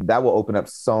so that will open up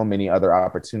so many other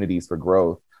opportunities for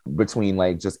growth between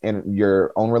like just in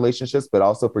your own relationships, but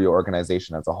also for your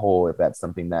organization as a whole, if that's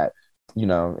something that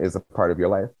is a part of your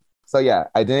life. So yeah,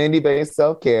 identity-based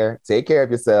self-care, take care of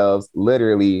yourselves,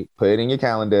 literally put it in your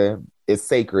calendar. It's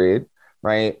sacred,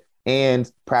 right?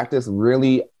 And practice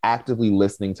really actively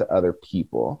listening to other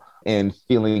people and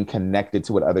feeling connected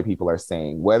to what other people are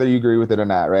saying, whether you agree with it or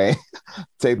not, right?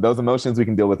 Take those emotions we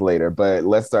can deal with later, but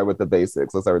let's start with the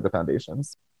basics. Let's start with the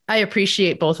foundations. I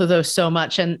appreciate both of those so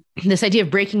much. And this idea of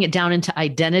breaking it down into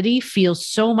identity feels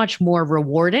so much more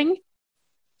rewarding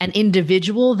and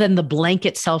individual than the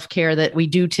blanket self-care that we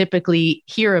do typically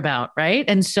hear about, right?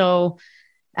 And so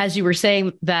as you were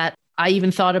saying that, I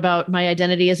even thought about my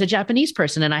identity as a Japanese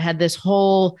person. And I had this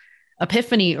whole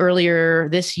epiphany earlier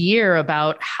this year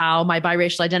about how my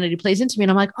biracial identity plays into me.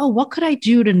 And I'm like, oh, what could I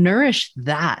do to nourish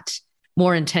that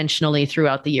more intentionally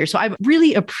throughout the year? So I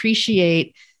really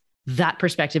appreciate that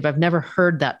perspective. I've never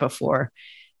heard that before.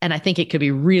 And I think it could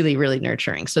be really, really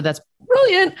nurturing. So that's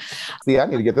brilliant. See, I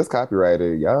need to get this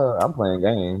copyrighted. Yeah, I'm playing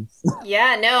games.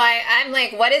 Yeah, no, I'm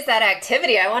like, what is that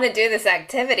activity? I want to do this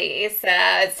activity. So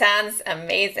it sounds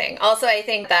amazing. Also, I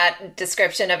think that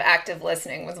description of active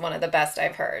listening was one of the best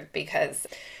I've heard, because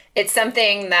it's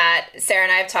something that Sarah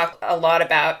and I have talked a lot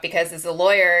about, because as a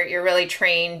lawyer, you're really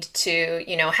trained to,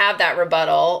 have that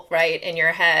rebuttal right in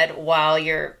your head while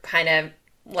you're kind of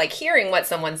like hearing what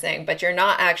someone's saying, but you're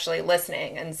not actually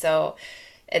listening. And so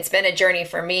it's been a journey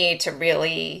for me to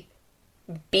really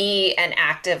be an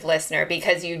active listener,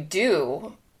 because you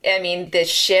do. I mean, the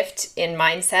shift in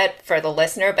mindset for the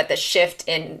listener, but the shift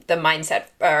in the mindset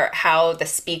or how the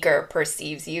speaker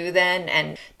perceives you then,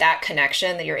 and that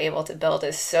connection that you're able to build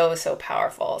is so, so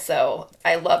powerful. So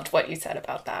I loved what you said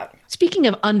about that. Speaking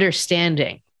of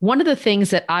understanding, one of the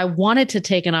things that I wanted to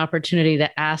take an opportunity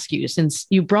to ask you, since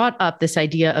you brought up this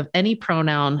idea of any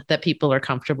pronoun that people are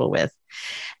comfortable with.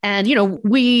 And,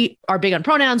 we are big on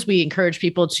pronouns. We encourage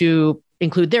people to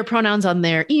include their pronouns on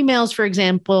their emails, for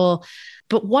example.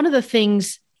 But one of the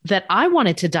things that I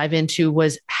wanted to dive into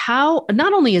was how,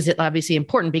 not only is it obviously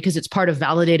important because it's part of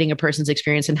validating a person's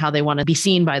experience and how they want to be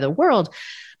seen by the world,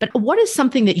 but what is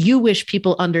something that you wish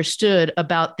people understood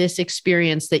about this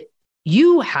experience that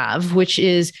you have, which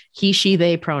is he, she,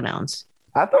 they pronouns?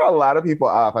 I throw a lot of people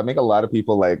off. I make a lot of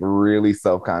people like really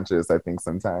self-conscious, I think,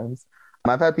 sometimes.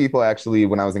 I've had people actually,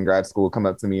 when I was in grad school, come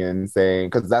up to me and say,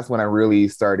 because that's when I really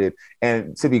started.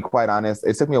 And to be quite honest,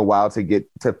 it took me a while to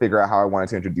figure out how I wanted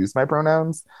to introduce my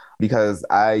pronouns, because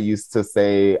I used to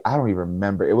say, I don't even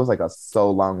remember. It was like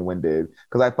so long-winded,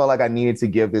 because I felt like I needed to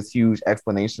give this huge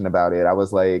explanation about it. I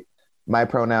was like, my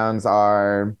pronouns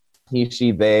are he,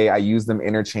 she, they. I use them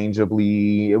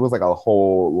interchangeably. It was like a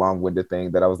whole long-winded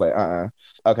thing that I was like,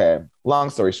 Okay, long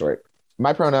story short.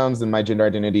 My pronouns and my gender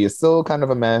identity is still kind of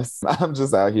a mess. I'm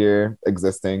just out here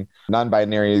existing.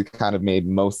 Non-binary kind of made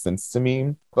most sense to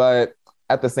me. But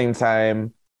at the same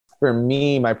time, for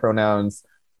me, my pronouns,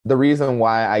 the reason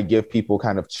why I give people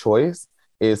kind of choice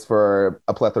is for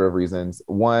a plethora of reasons.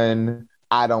 One,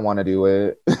 I don't want to do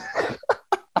it.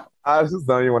 I just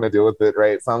don't even want to deal with it,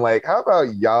 right? So I'm like, how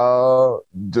about y'all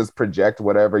just project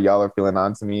whatever y'all are feeling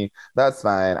onto me? That's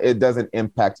fine. It doesn't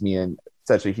impact me in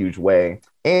such a huge way.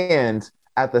 And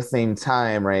at the same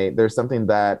time, right, there's something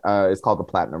that is called the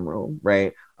platinum rule,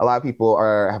 right? A lot of people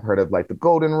have heard of like the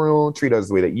golden rule, treat us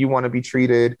the way that you want to be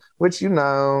treated, which,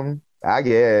 I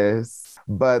guess.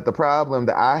 But the problem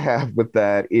that I have with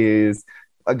that is,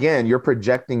 again, you're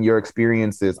projecting your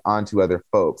experiences onto other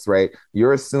folks, right?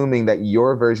 You're assuming that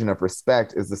your version of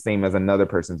respect is the same as another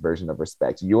person's version of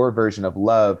respect. Your version of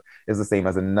love is the same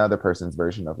as another person's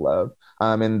version of love.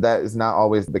 And that is not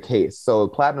always the case. So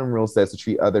Platinum Rule says to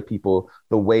treat other people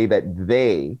the way that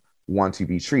they want to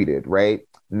be treated, right?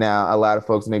 Now, a lot of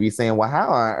folks may be saying, well, how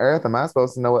on earth am I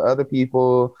supposed to know what other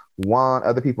people want,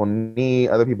 other people need,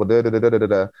 other people da da da da da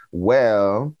da?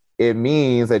 Well, it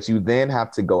means that you then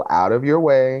have to go out of your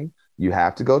way. You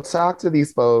have to go talk to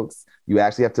these folks. You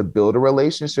actually have to build a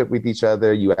relationship with each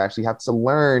other. You actually have to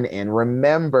learn and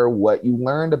remember what you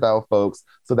learned about folks,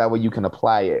 so that way you can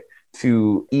apply it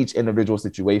to each individual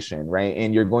situation, right?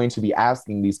 And you're going to be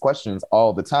asking these questions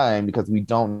all the time, because we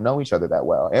don't know each other that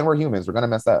well. And we're humans. We're going to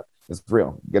mess up. It's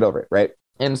real. Get over it, right?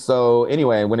 And so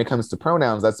anyway, when it comes to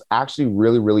pronouns, that's actually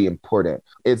really, really important.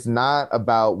 It's not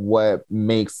about what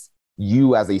makes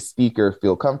you as a speaker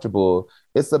feel comfortable.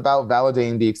 It's about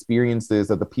validating the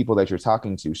experiences of the people that you're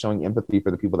talking to, showing empathy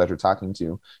for the people that you're talking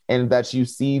to, and that you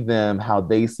see them how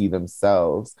they see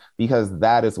themselves, because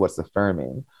that is what's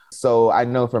affirming. So I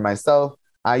know for myself,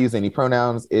 I use any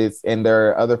pronouns. And there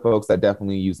are other folks that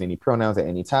definitely use any pronouns at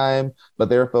any time, but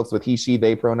there are folks with he, she,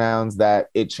 they pronouns that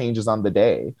it changes on the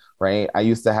day, right? I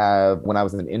used to have, when I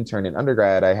was an intern in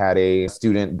undergrad, I had a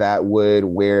student that would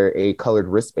wear a colored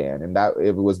wristband, and that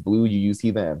if it was blue, you use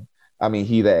he, them. I mean,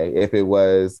 he, they. If it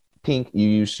was pink, you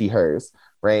use she, hers,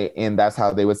 right? And that's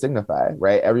how they would signify,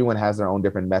 right? Everyone has their own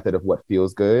different method of what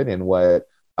feels good and what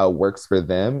works for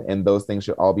them, and those things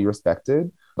should all be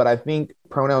respected. But I think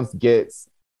pronouns gets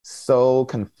so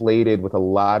conflated with a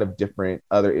lot of different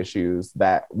other issues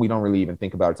that we don't really even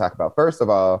think about or talk about. First of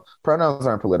all, pronouns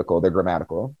aren't political, they're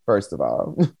grammatical, first of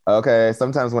all. Okay,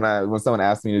 sometimes when someone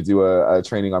asks me to do a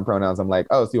training on pronouns, I'm like,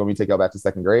 oh, so you want me to take y'all back to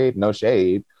second grade? No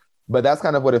shade. But that's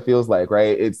kind of what it feels like,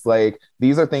 right? It's like,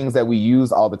 these are things that we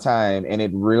use all the time, and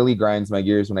it really grinds my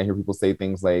gears when I hear people say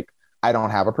things like, I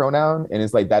don't have a pronoun. And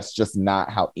it's like, that's just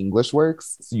not how English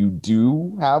works. So you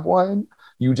do have one.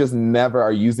 you just never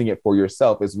are using it for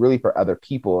yourself. It's really for other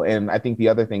people. And I think the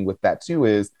other thing with that too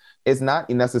is it's not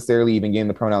necessarily even getting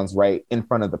the pronouns right in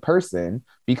front of the person,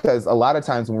 because a lot of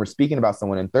times when we're speaking about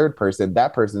someone in third person,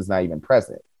 that person is not even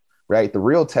present, right? The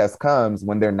real test comes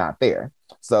when they're not there.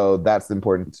 So that's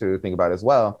important to think about as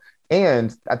well.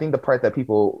 And I think the part that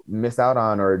people miss out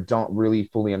on or don't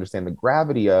really fully understand the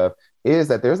gravity of is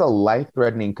that there's a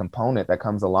life-threatening component that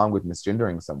comes along with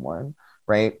misgendering someone,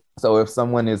 right? So if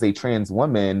someone is a trans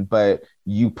woman, but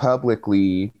you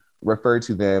publicly refer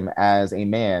to them as a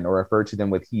man or refer to them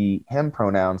with he, him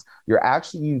pronouns,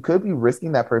 you could be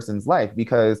risking that person's life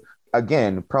because,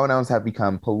 again, pronouns have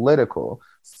become political.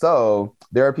 So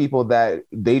there are people that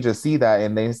they just see that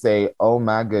and they say, oh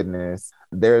my goodness,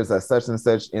 there's a such and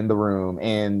such in the room.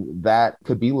 And that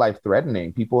could be life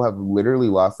threatening. People have literally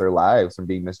lost their lives from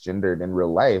being misgendered in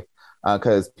real life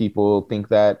because people think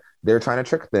that they're trying to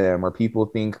trick them, or people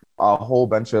think a whole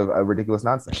bunch of ridiculous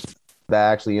nonsense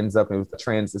that actually ends up with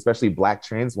trans, especially Black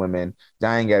trans women,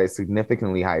 dying at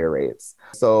significantly higher rates.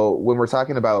 So when we're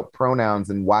talking about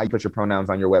pronouns and why you put your pronouns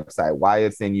on your website, why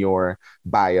it's in your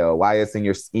bio, why it's in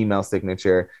your email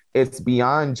signature, it's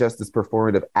beyond just this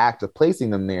performative act of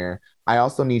placing them there. I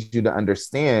also need you to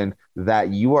understand that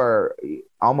you are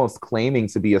almost claiming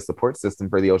to be a support system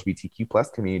for the LGBTQ plus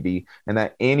community, and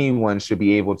that anyone should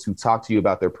be able to talk to you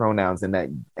about their pronouns,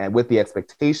 and with the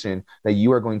expectation that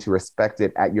you are going to respect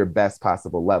it at your best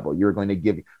possible level. You're going to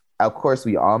give, of course,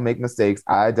 we all make mistakes.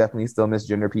 I definitely still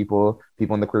misgender people.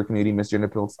 People in the queer community misgender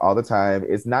people all the time.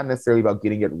 It's not necessarily about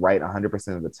getting it right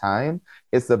 100% of the time.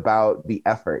 It's about the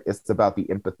effort. It's about the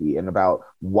empathy and about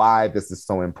why this is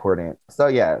so important. So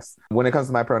yes, when it comes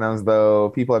to my pronouns though,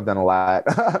 people have done a lot.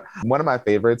 One of my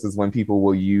favorites is when people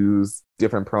will use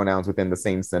different pronouns within the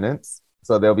same sentence.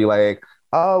 So they'll be like,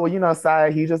 oh, well, Saya,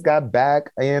 he just got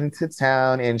back into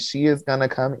town and she is going to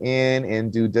come in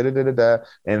and do da-da-da-da-da,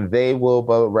 and they will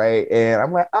vote, right? And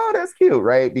I'm like, oh, that's cute,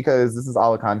 right? Because this is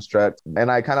all a construct. And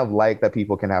I kind of like that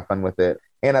people can have fun with it.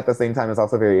 And at the same time, it's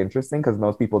also very interesting because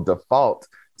most people default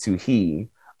to he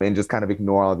and just kind of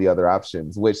ignore all the other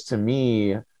options, which to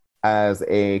me, as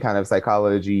a kind of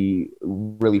psychology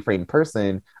really framed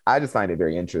person, I just find it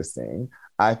very interesting.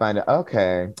 I find it,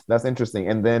 okay, that's interesting.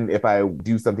 And then if I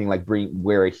do something like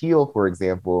wear a heel, for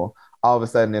example, all of a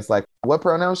sudden it's like, what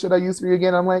pronoun should I use for you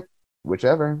again? I'm like,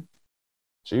 whichever,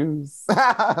 choose,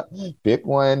 pick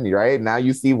one, right? Now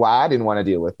you see why I didn't want to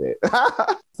deal with it.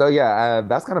 So yeah,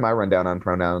 that's kind of my rundown on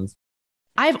pronouns.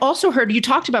 I've also heard you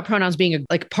talked about pronouns being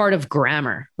like part of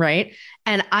grammar, right?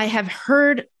 And I have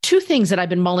heard two things that I've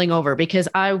been mulling over because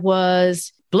I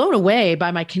was blown away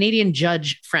by my Canadian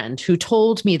judge friend who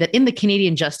told me that in the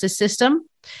Canadian justice system,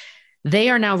 they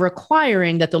are now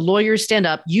requiring that the lawyers stand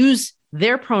up, use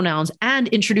their pronouns, and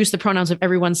introduce the pronouns of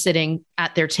everyone sitting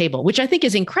at their table, which I think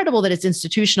is incredible that it's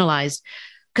institutionalized.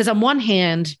 Because on one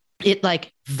hand, it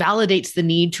like validates the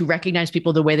need to recognize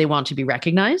people the way they want to be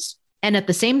recognized. And at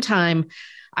the same time,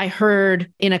 I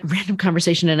heard in a random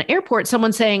conversation in an airport,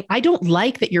 someone saying, I don't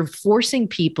like that you're forcing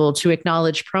people to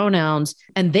acknowledge pronouns.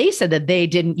 And they said that they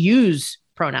didn't use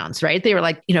pronouns, right? They were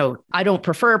like, I don't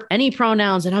prefer any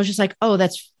pronouns. And I was just like, oh,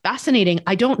 that's fascinating.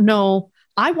 I don't know.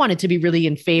 I wanted to be really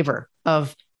in favor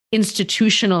of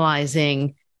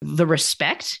institutionalizing the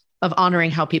respect of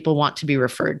honoring how people want to be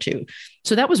referred to.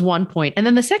 So that was one point. And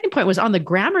then the second point was on the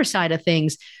grammar side of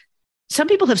things. Some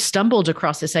people have stumbled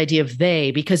across this idea of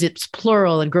they because it's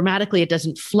plural and grammatically it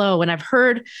doesn't flow. And I've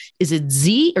heard, is it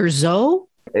Z or zo?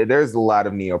 There's a lot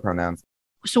of neopronouns.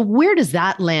 So where does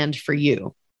that land for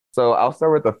you? So I'll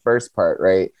start with the first part,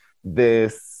 right?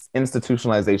 This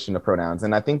institutionalization of pronouns.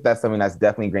 And I think that's something that's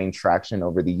definitely gained traction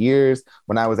over the years.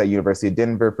 When I was at University of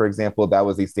Denver, for example, that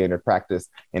was a standard practice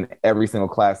in every single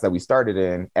class that we started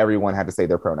in. Everyone had to say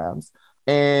their pronouns.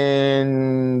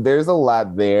 And there's a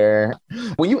lot there.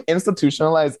 When you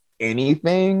institutionalize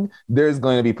anything, there's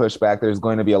going to be pushback. There's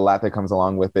going to be a lot that comes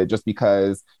along with it just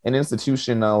because an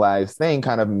institutionalized thing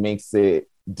kind of makes it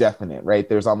definite, right?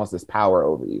 There's almost this power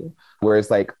over you where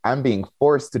it's like, I'm being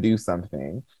forced to do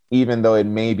something, even though it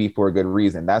may be for a good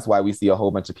reason. That's why we see a whole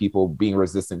bunch of people being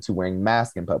resistant to wearing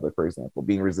masks in public, for example,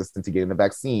 being resistant to getting the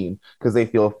vaccine because they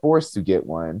feel forced to get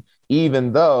one,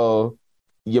 even though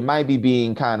you might be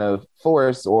being kind of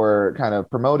forced or kind of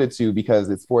promoted to because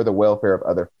it's for the welfare of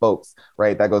other folks,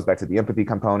 right? That goes back to the empathy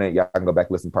component. Y'all can go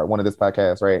back, listen to part 1 of this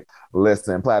podcast, right?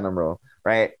 Listen, platinum rule,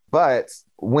 right? But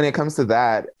when it comes to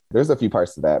that, there's a few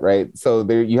parts to that, right? So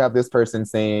there you have this person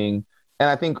saying, and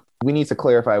I think we need to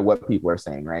clarify what people are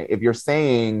saying, right? If you're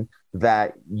saying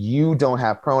that you don't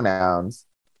have pronouns,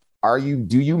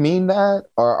 do you mean that?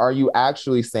 Or are you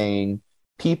actually saying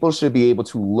people should be able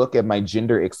to look at my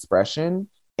gender expression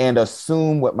and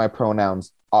assume what my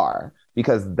pronouns are,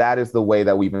 because that is the way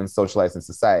that we've been socialized in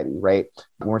society, right?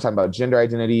 When we're talking about gender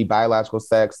identity, biological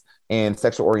sex, and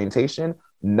sexual orientation,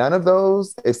 none of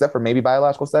those, except for maybe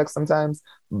biological sex sometimes,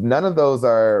 none of those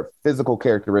are physical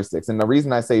characteristics. And the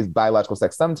reason I say biological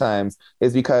sex sometimes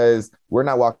is because we're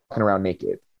not walking around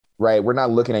naked, right? We're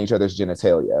not looking at each other's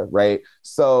genitalia, right?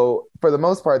 So for the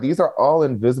most part, these are all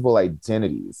invisible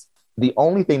identities. The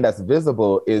only thing that's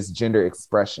visible is gender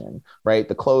expression, right?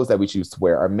 The clothes that we choose to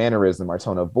wear, our mannerism, our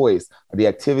tone of voice, the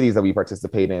activities that we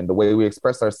participate in, the way we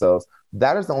express ourselves.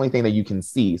 That is the only thing that you can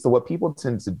see. So what people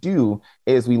tend to do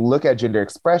is we look at gender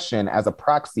expression as a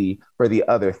proxy for the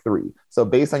other three. So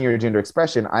based on your gender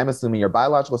expression, I'm assuming your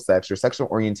biological sex, your sexual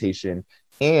orientation,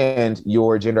 and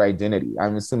your gender identity.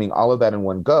 I'm assuming all of that in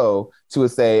one go to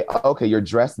say, okay, you're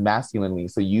dressed masculinely,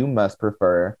 so you must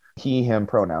prefer he, him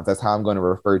pronouns. That's how I'm going to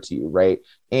refer to you, right?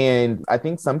 And I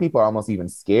think some people are almost even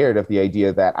scared of the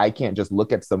idea that I can't just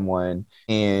look at someone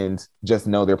and just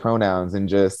know their pronouns and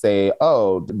just say,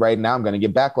 oh, right now I'm going to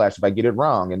get backlash if I get it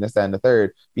wrong and this, that, and the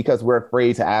third, because we're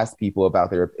afraid to ask people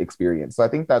about their experience. So I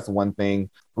think that's one thing,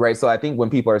 right? So I think when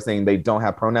people are saying they don't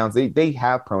have pronouns, they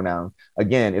have pronouns.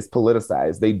 Again, it's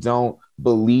politicized. They don't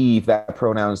believe that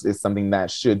pronouns is something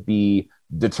that should be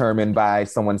determined by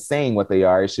someone saying what they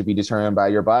are. It should be determined by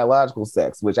your biological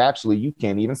sex, which actually you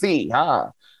can't even see.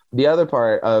 The other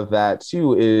part of that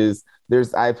too is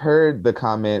I've heard the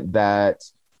comment that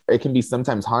it can be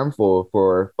sometimes harmful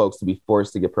for folks to be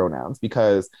forced to get pronouns,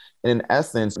 because in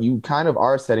essence, you kind of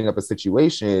are setting up a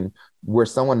situation where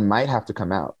someone might have to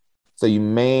come out. So you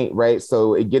may, right?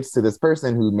 So it gets to this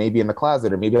person who may be in the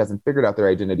closet or maybe hasn't figured out their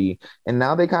identity. And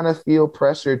now they kind of feel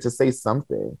pressured to say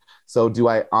something. So do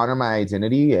I honor my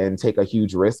identity and take a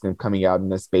huge risk in coming out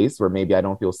in a space where maybe I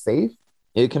don't feel safe?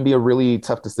 It can be a really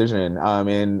tough decision.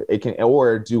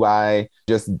 Or do I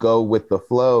just go with the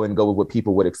flow and go with what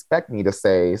people would expect me to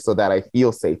say so that I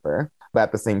feel safer? But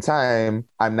at the same time,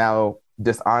 I'm now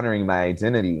dishonoring my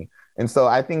identity. And so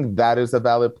I think that is a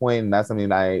valid point, and that's something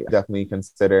that I definitely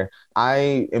consider.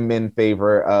 I am in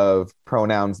favor of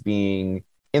pronouns being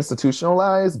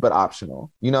institutionalized, but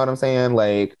optional. You know what I'm saying?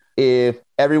 Like, if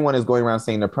everyone is going around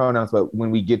saying their pronouns, but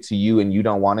when we get to you and you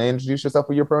don't want to introduce yourself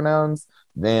with your pronouns,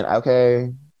 then okay,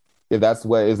 if that's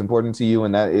what is important to you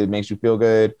and that it makes you feel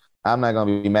good, I'm not going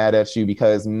to be mad at you,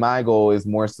 because my goal is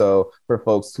more so for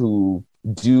folks who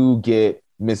do get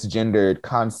misgendered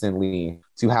constantly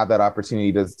to have that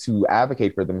opportunity to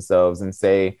advocate for themselves and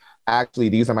say, actually,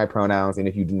 these are my pronouns. And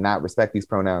if you do not respect these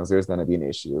pronouns, there's going to be an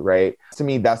issue, right? To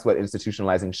me, that's what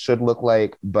institutionalizing should look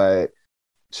like. But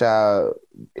child,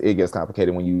 it gets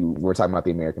complicated when we're talking about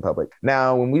the American public.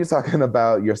 Now, when we were talking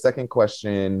about your second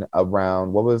question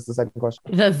around, what was the second question?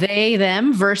 The they,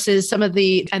 them versus some of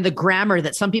the grammar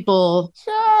that some people...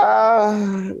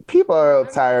 People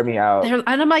tire me out. And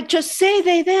I'm like, just say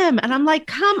they, them. And I'm like,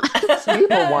 come on.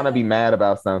 People want to be mad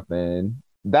about something.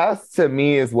 That's, to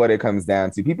me, is what it comes down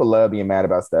to. People love being mad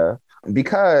about stuff.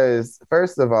 Because,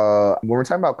 first of all, when we're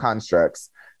talking about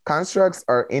constructs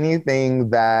are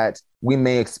anything that we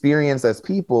may experience as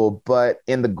people, but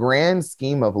in the grand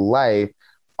scheme of life,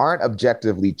 aren't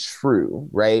objectively true,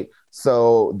 right?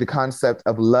 So the concept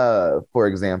of love, for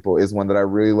example, is one that I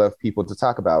really love people to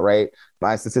talk about, right?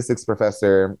 My statistics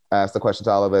professor asked a question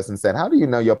to all of us and said, how do you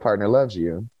know your partner loves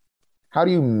you? How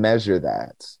do you measure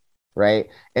that, right?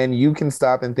 And you can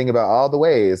stop and think about all the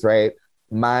ways, right?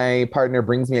 My partner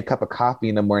brings me a cup of coffee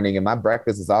in the morning and my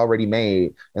breakfast is already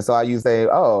made. And so I say,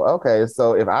 oh, okay,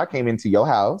 so if I came into your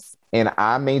house and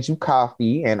I made you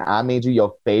coffee and I made you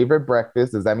your favorite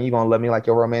breakfast, does that mean you're going to love me like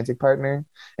your romantic partner?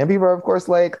 And people are, of course,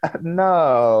 like,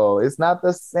 no, it's not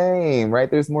the same, right?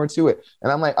 There's more to it.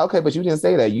 And I'm like, okay, but you didn't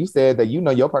say that. You said that you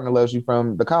know your partner loves you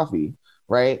from the coffee,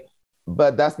 right?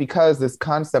 But that's because this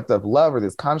concept of love, or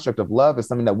this construct of love, is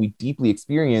something that we deeply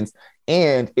experience.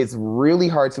 And it's really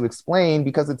hard to explain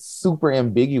because it's super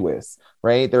ambiguous,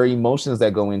 right? There are emotions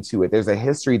that go into it. There's a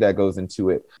history that goes into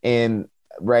it. And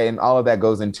right, and all of that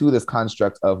goes into this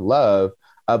construct of love,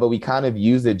 but we kind of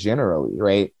use it generally,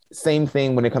 right? Same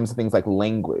thing when it comes to things like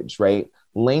language, right?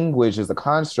 Language is a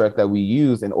construct that we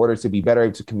use in order to be better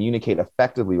able to communicate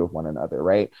effectively with one another,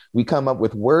 right? We come up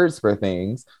with words for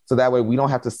things so that way we don't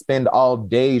have to spend all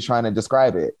day trying to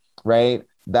describe it, right?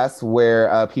 That's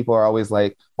where people are always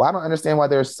like, well, I don't understand why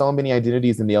there's so many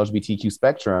identities in the LGBTQ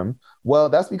spectrum. Well,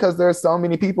 that's because there's so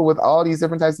many people with all these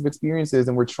different types of experiences,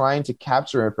 and we're trying to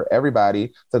capture it for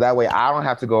everybody. So that way I don't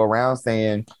have to go around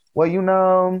saying,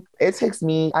 Well, it takes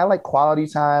me, I like quality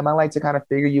time. I like to kind of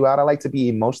figure you out. I like to be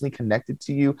emotionally connected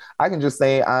to you. I can just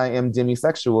say I am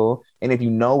demisexual. And if you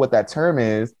know what that term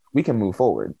is, we can move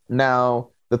forward. Now,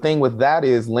 the thing with that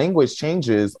is language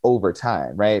changes over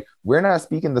time, right? We're not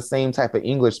speaking the same type of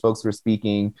English folks were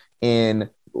speaking in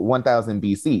 1000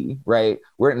 BC, right?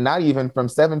 We're not even from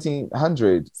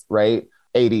 1700s, right?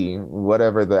 80,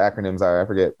 whatever the acronyms are. I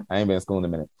forget. I ain't been in school in a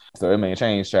minute. So it may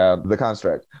change, child, the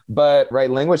construct. But right,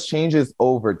 language changes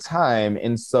over time.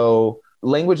 And so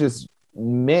language is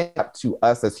meant to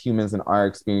us as humans and our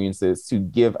experiences to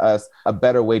give us a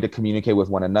better way to communicate with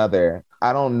one another.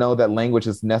 I don't know that language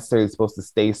is necessarily supposed to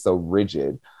stay so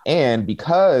rigid. And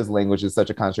because language is such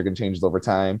a construct and changes over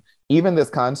time, even this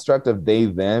construct of they,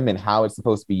 them, and how it's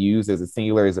supposed to be used as a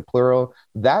singular, as a plural,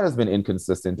 that has been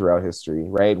inconsistent throughout history,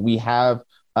 right? We have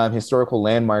historical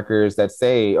landmarkers that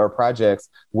say, or projects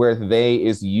where they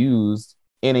is used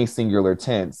in a singular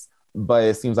tense, but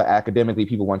it seems like academically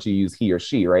people want you to use he or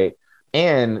she, right?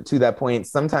 And to that point,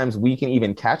 sometimes we can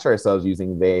even catch ourselves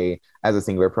using they as a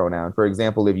singular pronoun. For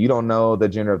example, if you don't know the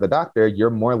gender of the doctor, you're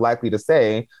more likely to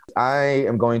say, I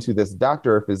am going to this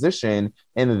doctor or physician,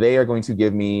 and they are going to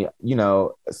give me, a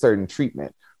certain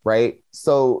treatment, right?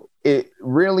 So it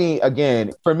really,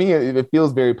 again, for me, it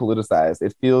feels very politicized.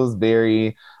 It feels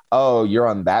very, oh, you're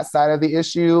on that side of the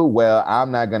issue. Well,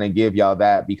 I'm not going to give y'all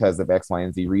that because of X, Y,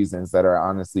 and Z reasons that are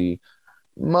honestly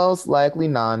most likely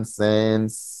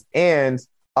nonsense. And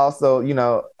also,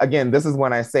 again, this is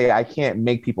when I say I can't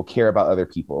make people care about other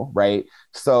people, right?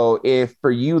 So if for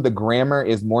you, the grammar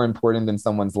is more important than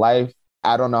someone's life,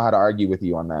 I don't know how to argue with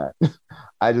you on that.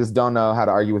 I just don't know how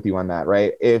to argue with you on that,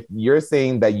 right? If you're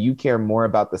saying that you care more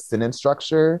about the sentence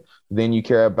structure than you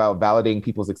care about validating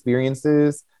people's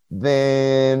experiences,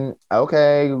 then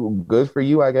okay, good for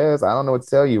you, I guess. I don't know what to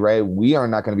tell you, right? We are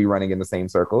not going to be running in the same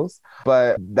circles,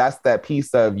 but that's that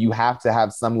piece of you have to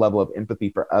have some level of empathy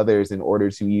for others in order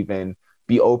to even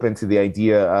be open to the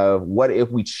idea of what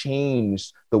if we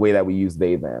change the way that we use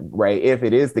they, them, right? If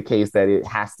it is the case that it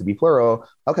has to be plural,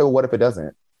 okay, well, what if it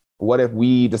doesn't? What if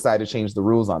we decide to change the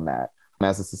rules on that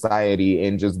as a society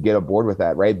and just get aboard with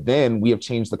that, right? Then we have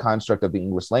changed the construct of the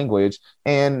English language.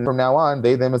 And from now on,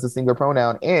 they, them as a singular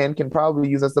pronoun and can probably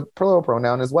use as a plural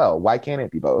pronoun as well. Why can't it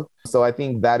be both? So I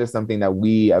think that is something that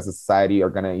we as a society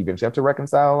are going to eventually have to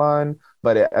reconcile on.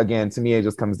 But again, to me, it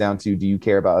just comes down to, do you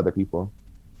care about other people?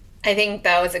 I think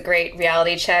that was a great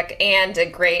reality check and a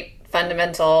great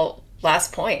fundamental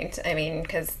last point. I mean,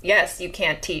 because yes, you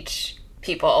can't teach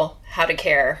people how to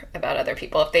care about other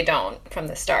people if they don't from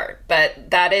the start. But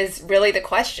that is really the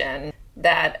question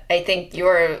that I think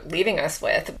you're leaving us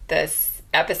with this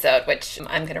episode, which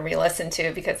I'm going to re-listen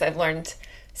to because I've learned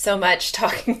so much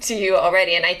talking to you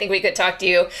already. And I think we could talk to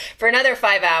you for another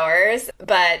 5 hours.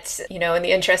 But, in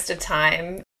the interest of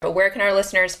time, where can our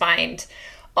listeners find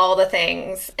all the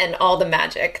things and all the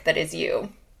magic that is you?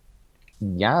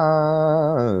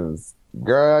 Yes.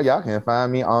 Girl, y'all can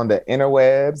find me on the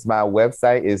interwebs. My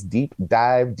website is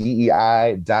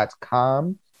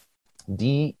deepdivedei.com.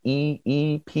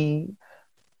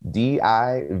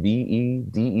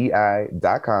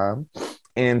 DEEPDIVEDEI.com.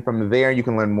 And from there, you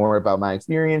can learn more about my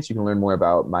experience. You can learn more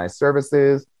about my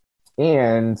services.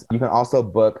 And you can also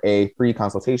book a free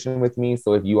consultation with me.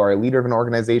 So if you are a leader of an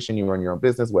organization, you run your own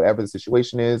business, whatever the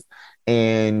situation is,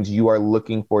 and you are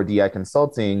looking for DI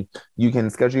consulting, you can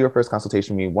schedule your first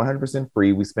consultation with me 100%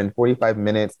 free. We spend 45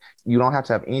 minutes. You don't have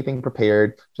to have anything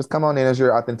prepared. Just come on in as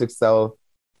your authentic self.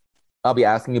 I'll be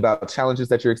asking you about challenges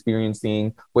that you're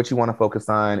experiencing, what you want to focus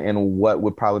on, and what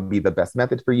would probably be the best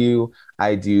method for you.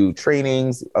 I do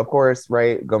trainings, of course,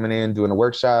 right? Going in, doing a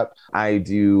workshop. I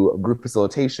do group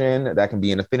facilitation that can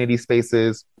be in affinity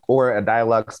spaces or a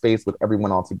dialogue space with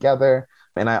everyone all together.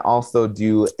 And I also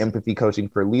do empathy coaching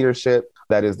for leadership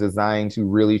that is designed to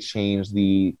really change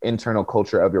the internal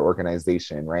culture of your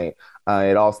organization, right?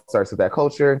 It all starts with that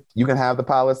culture. You can have the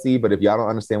policy, but if y'all don't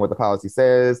understand what the policy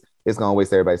says, it's going to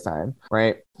waste everybody's time,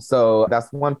 right? So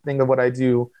that's one thing of what I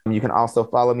do. You can also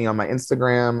follow me on my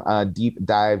Instagram, Deep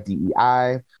Dive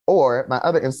DEI, or my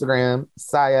other Instagram,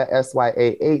 Saya,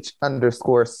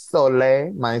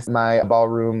 SYAH_Soleil, my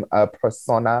ballroom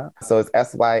persona. So it's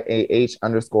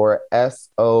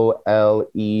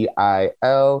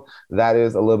SYAH_SOLEIL. That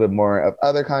is a little bit more of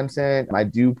other content. I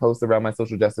do post around my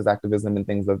social justice activism and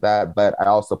things of that, but I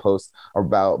also post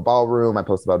about ballroom. I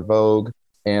post about Vogue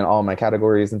and all my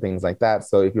categories and things like that.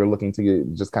 So if you're looking to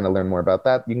just kind of learn more about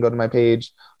that, you can go to my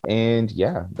page. And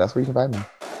yeah, that's where you can find me.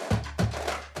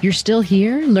 You're still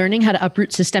here learning how to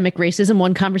uproot systemic racism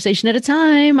one conversation at a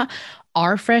time.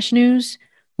 Our fresh news: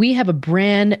 We have a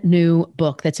brand new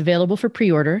book that's available for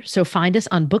pre-order. So find us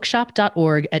on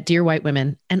bookshop.org at Dear White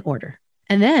Women and order.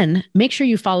 And then make sure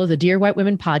you follow the Dear White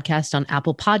Women podcast on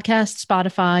Apple Podcasts,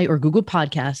 Spotify, or Google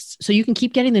Podcasts so you can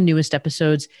keep getting the newest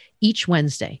episodes each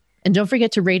Wednesday. And don't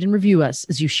forget to rate and review us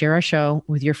as you share our show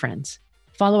with your friends.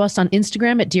 Follow us on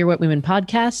Instagram at Dear White Women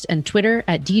Podcast and Twitter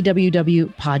at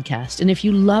DWW Podcast. And if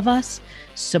you love us,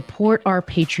 support our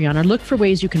Patreon or look for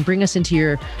ways you can bring us into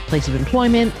your place of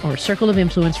employment or circle of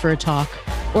influence for a talk,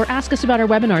 or ask us about our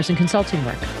webinars and consulting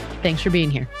work. Thanks for being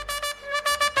here.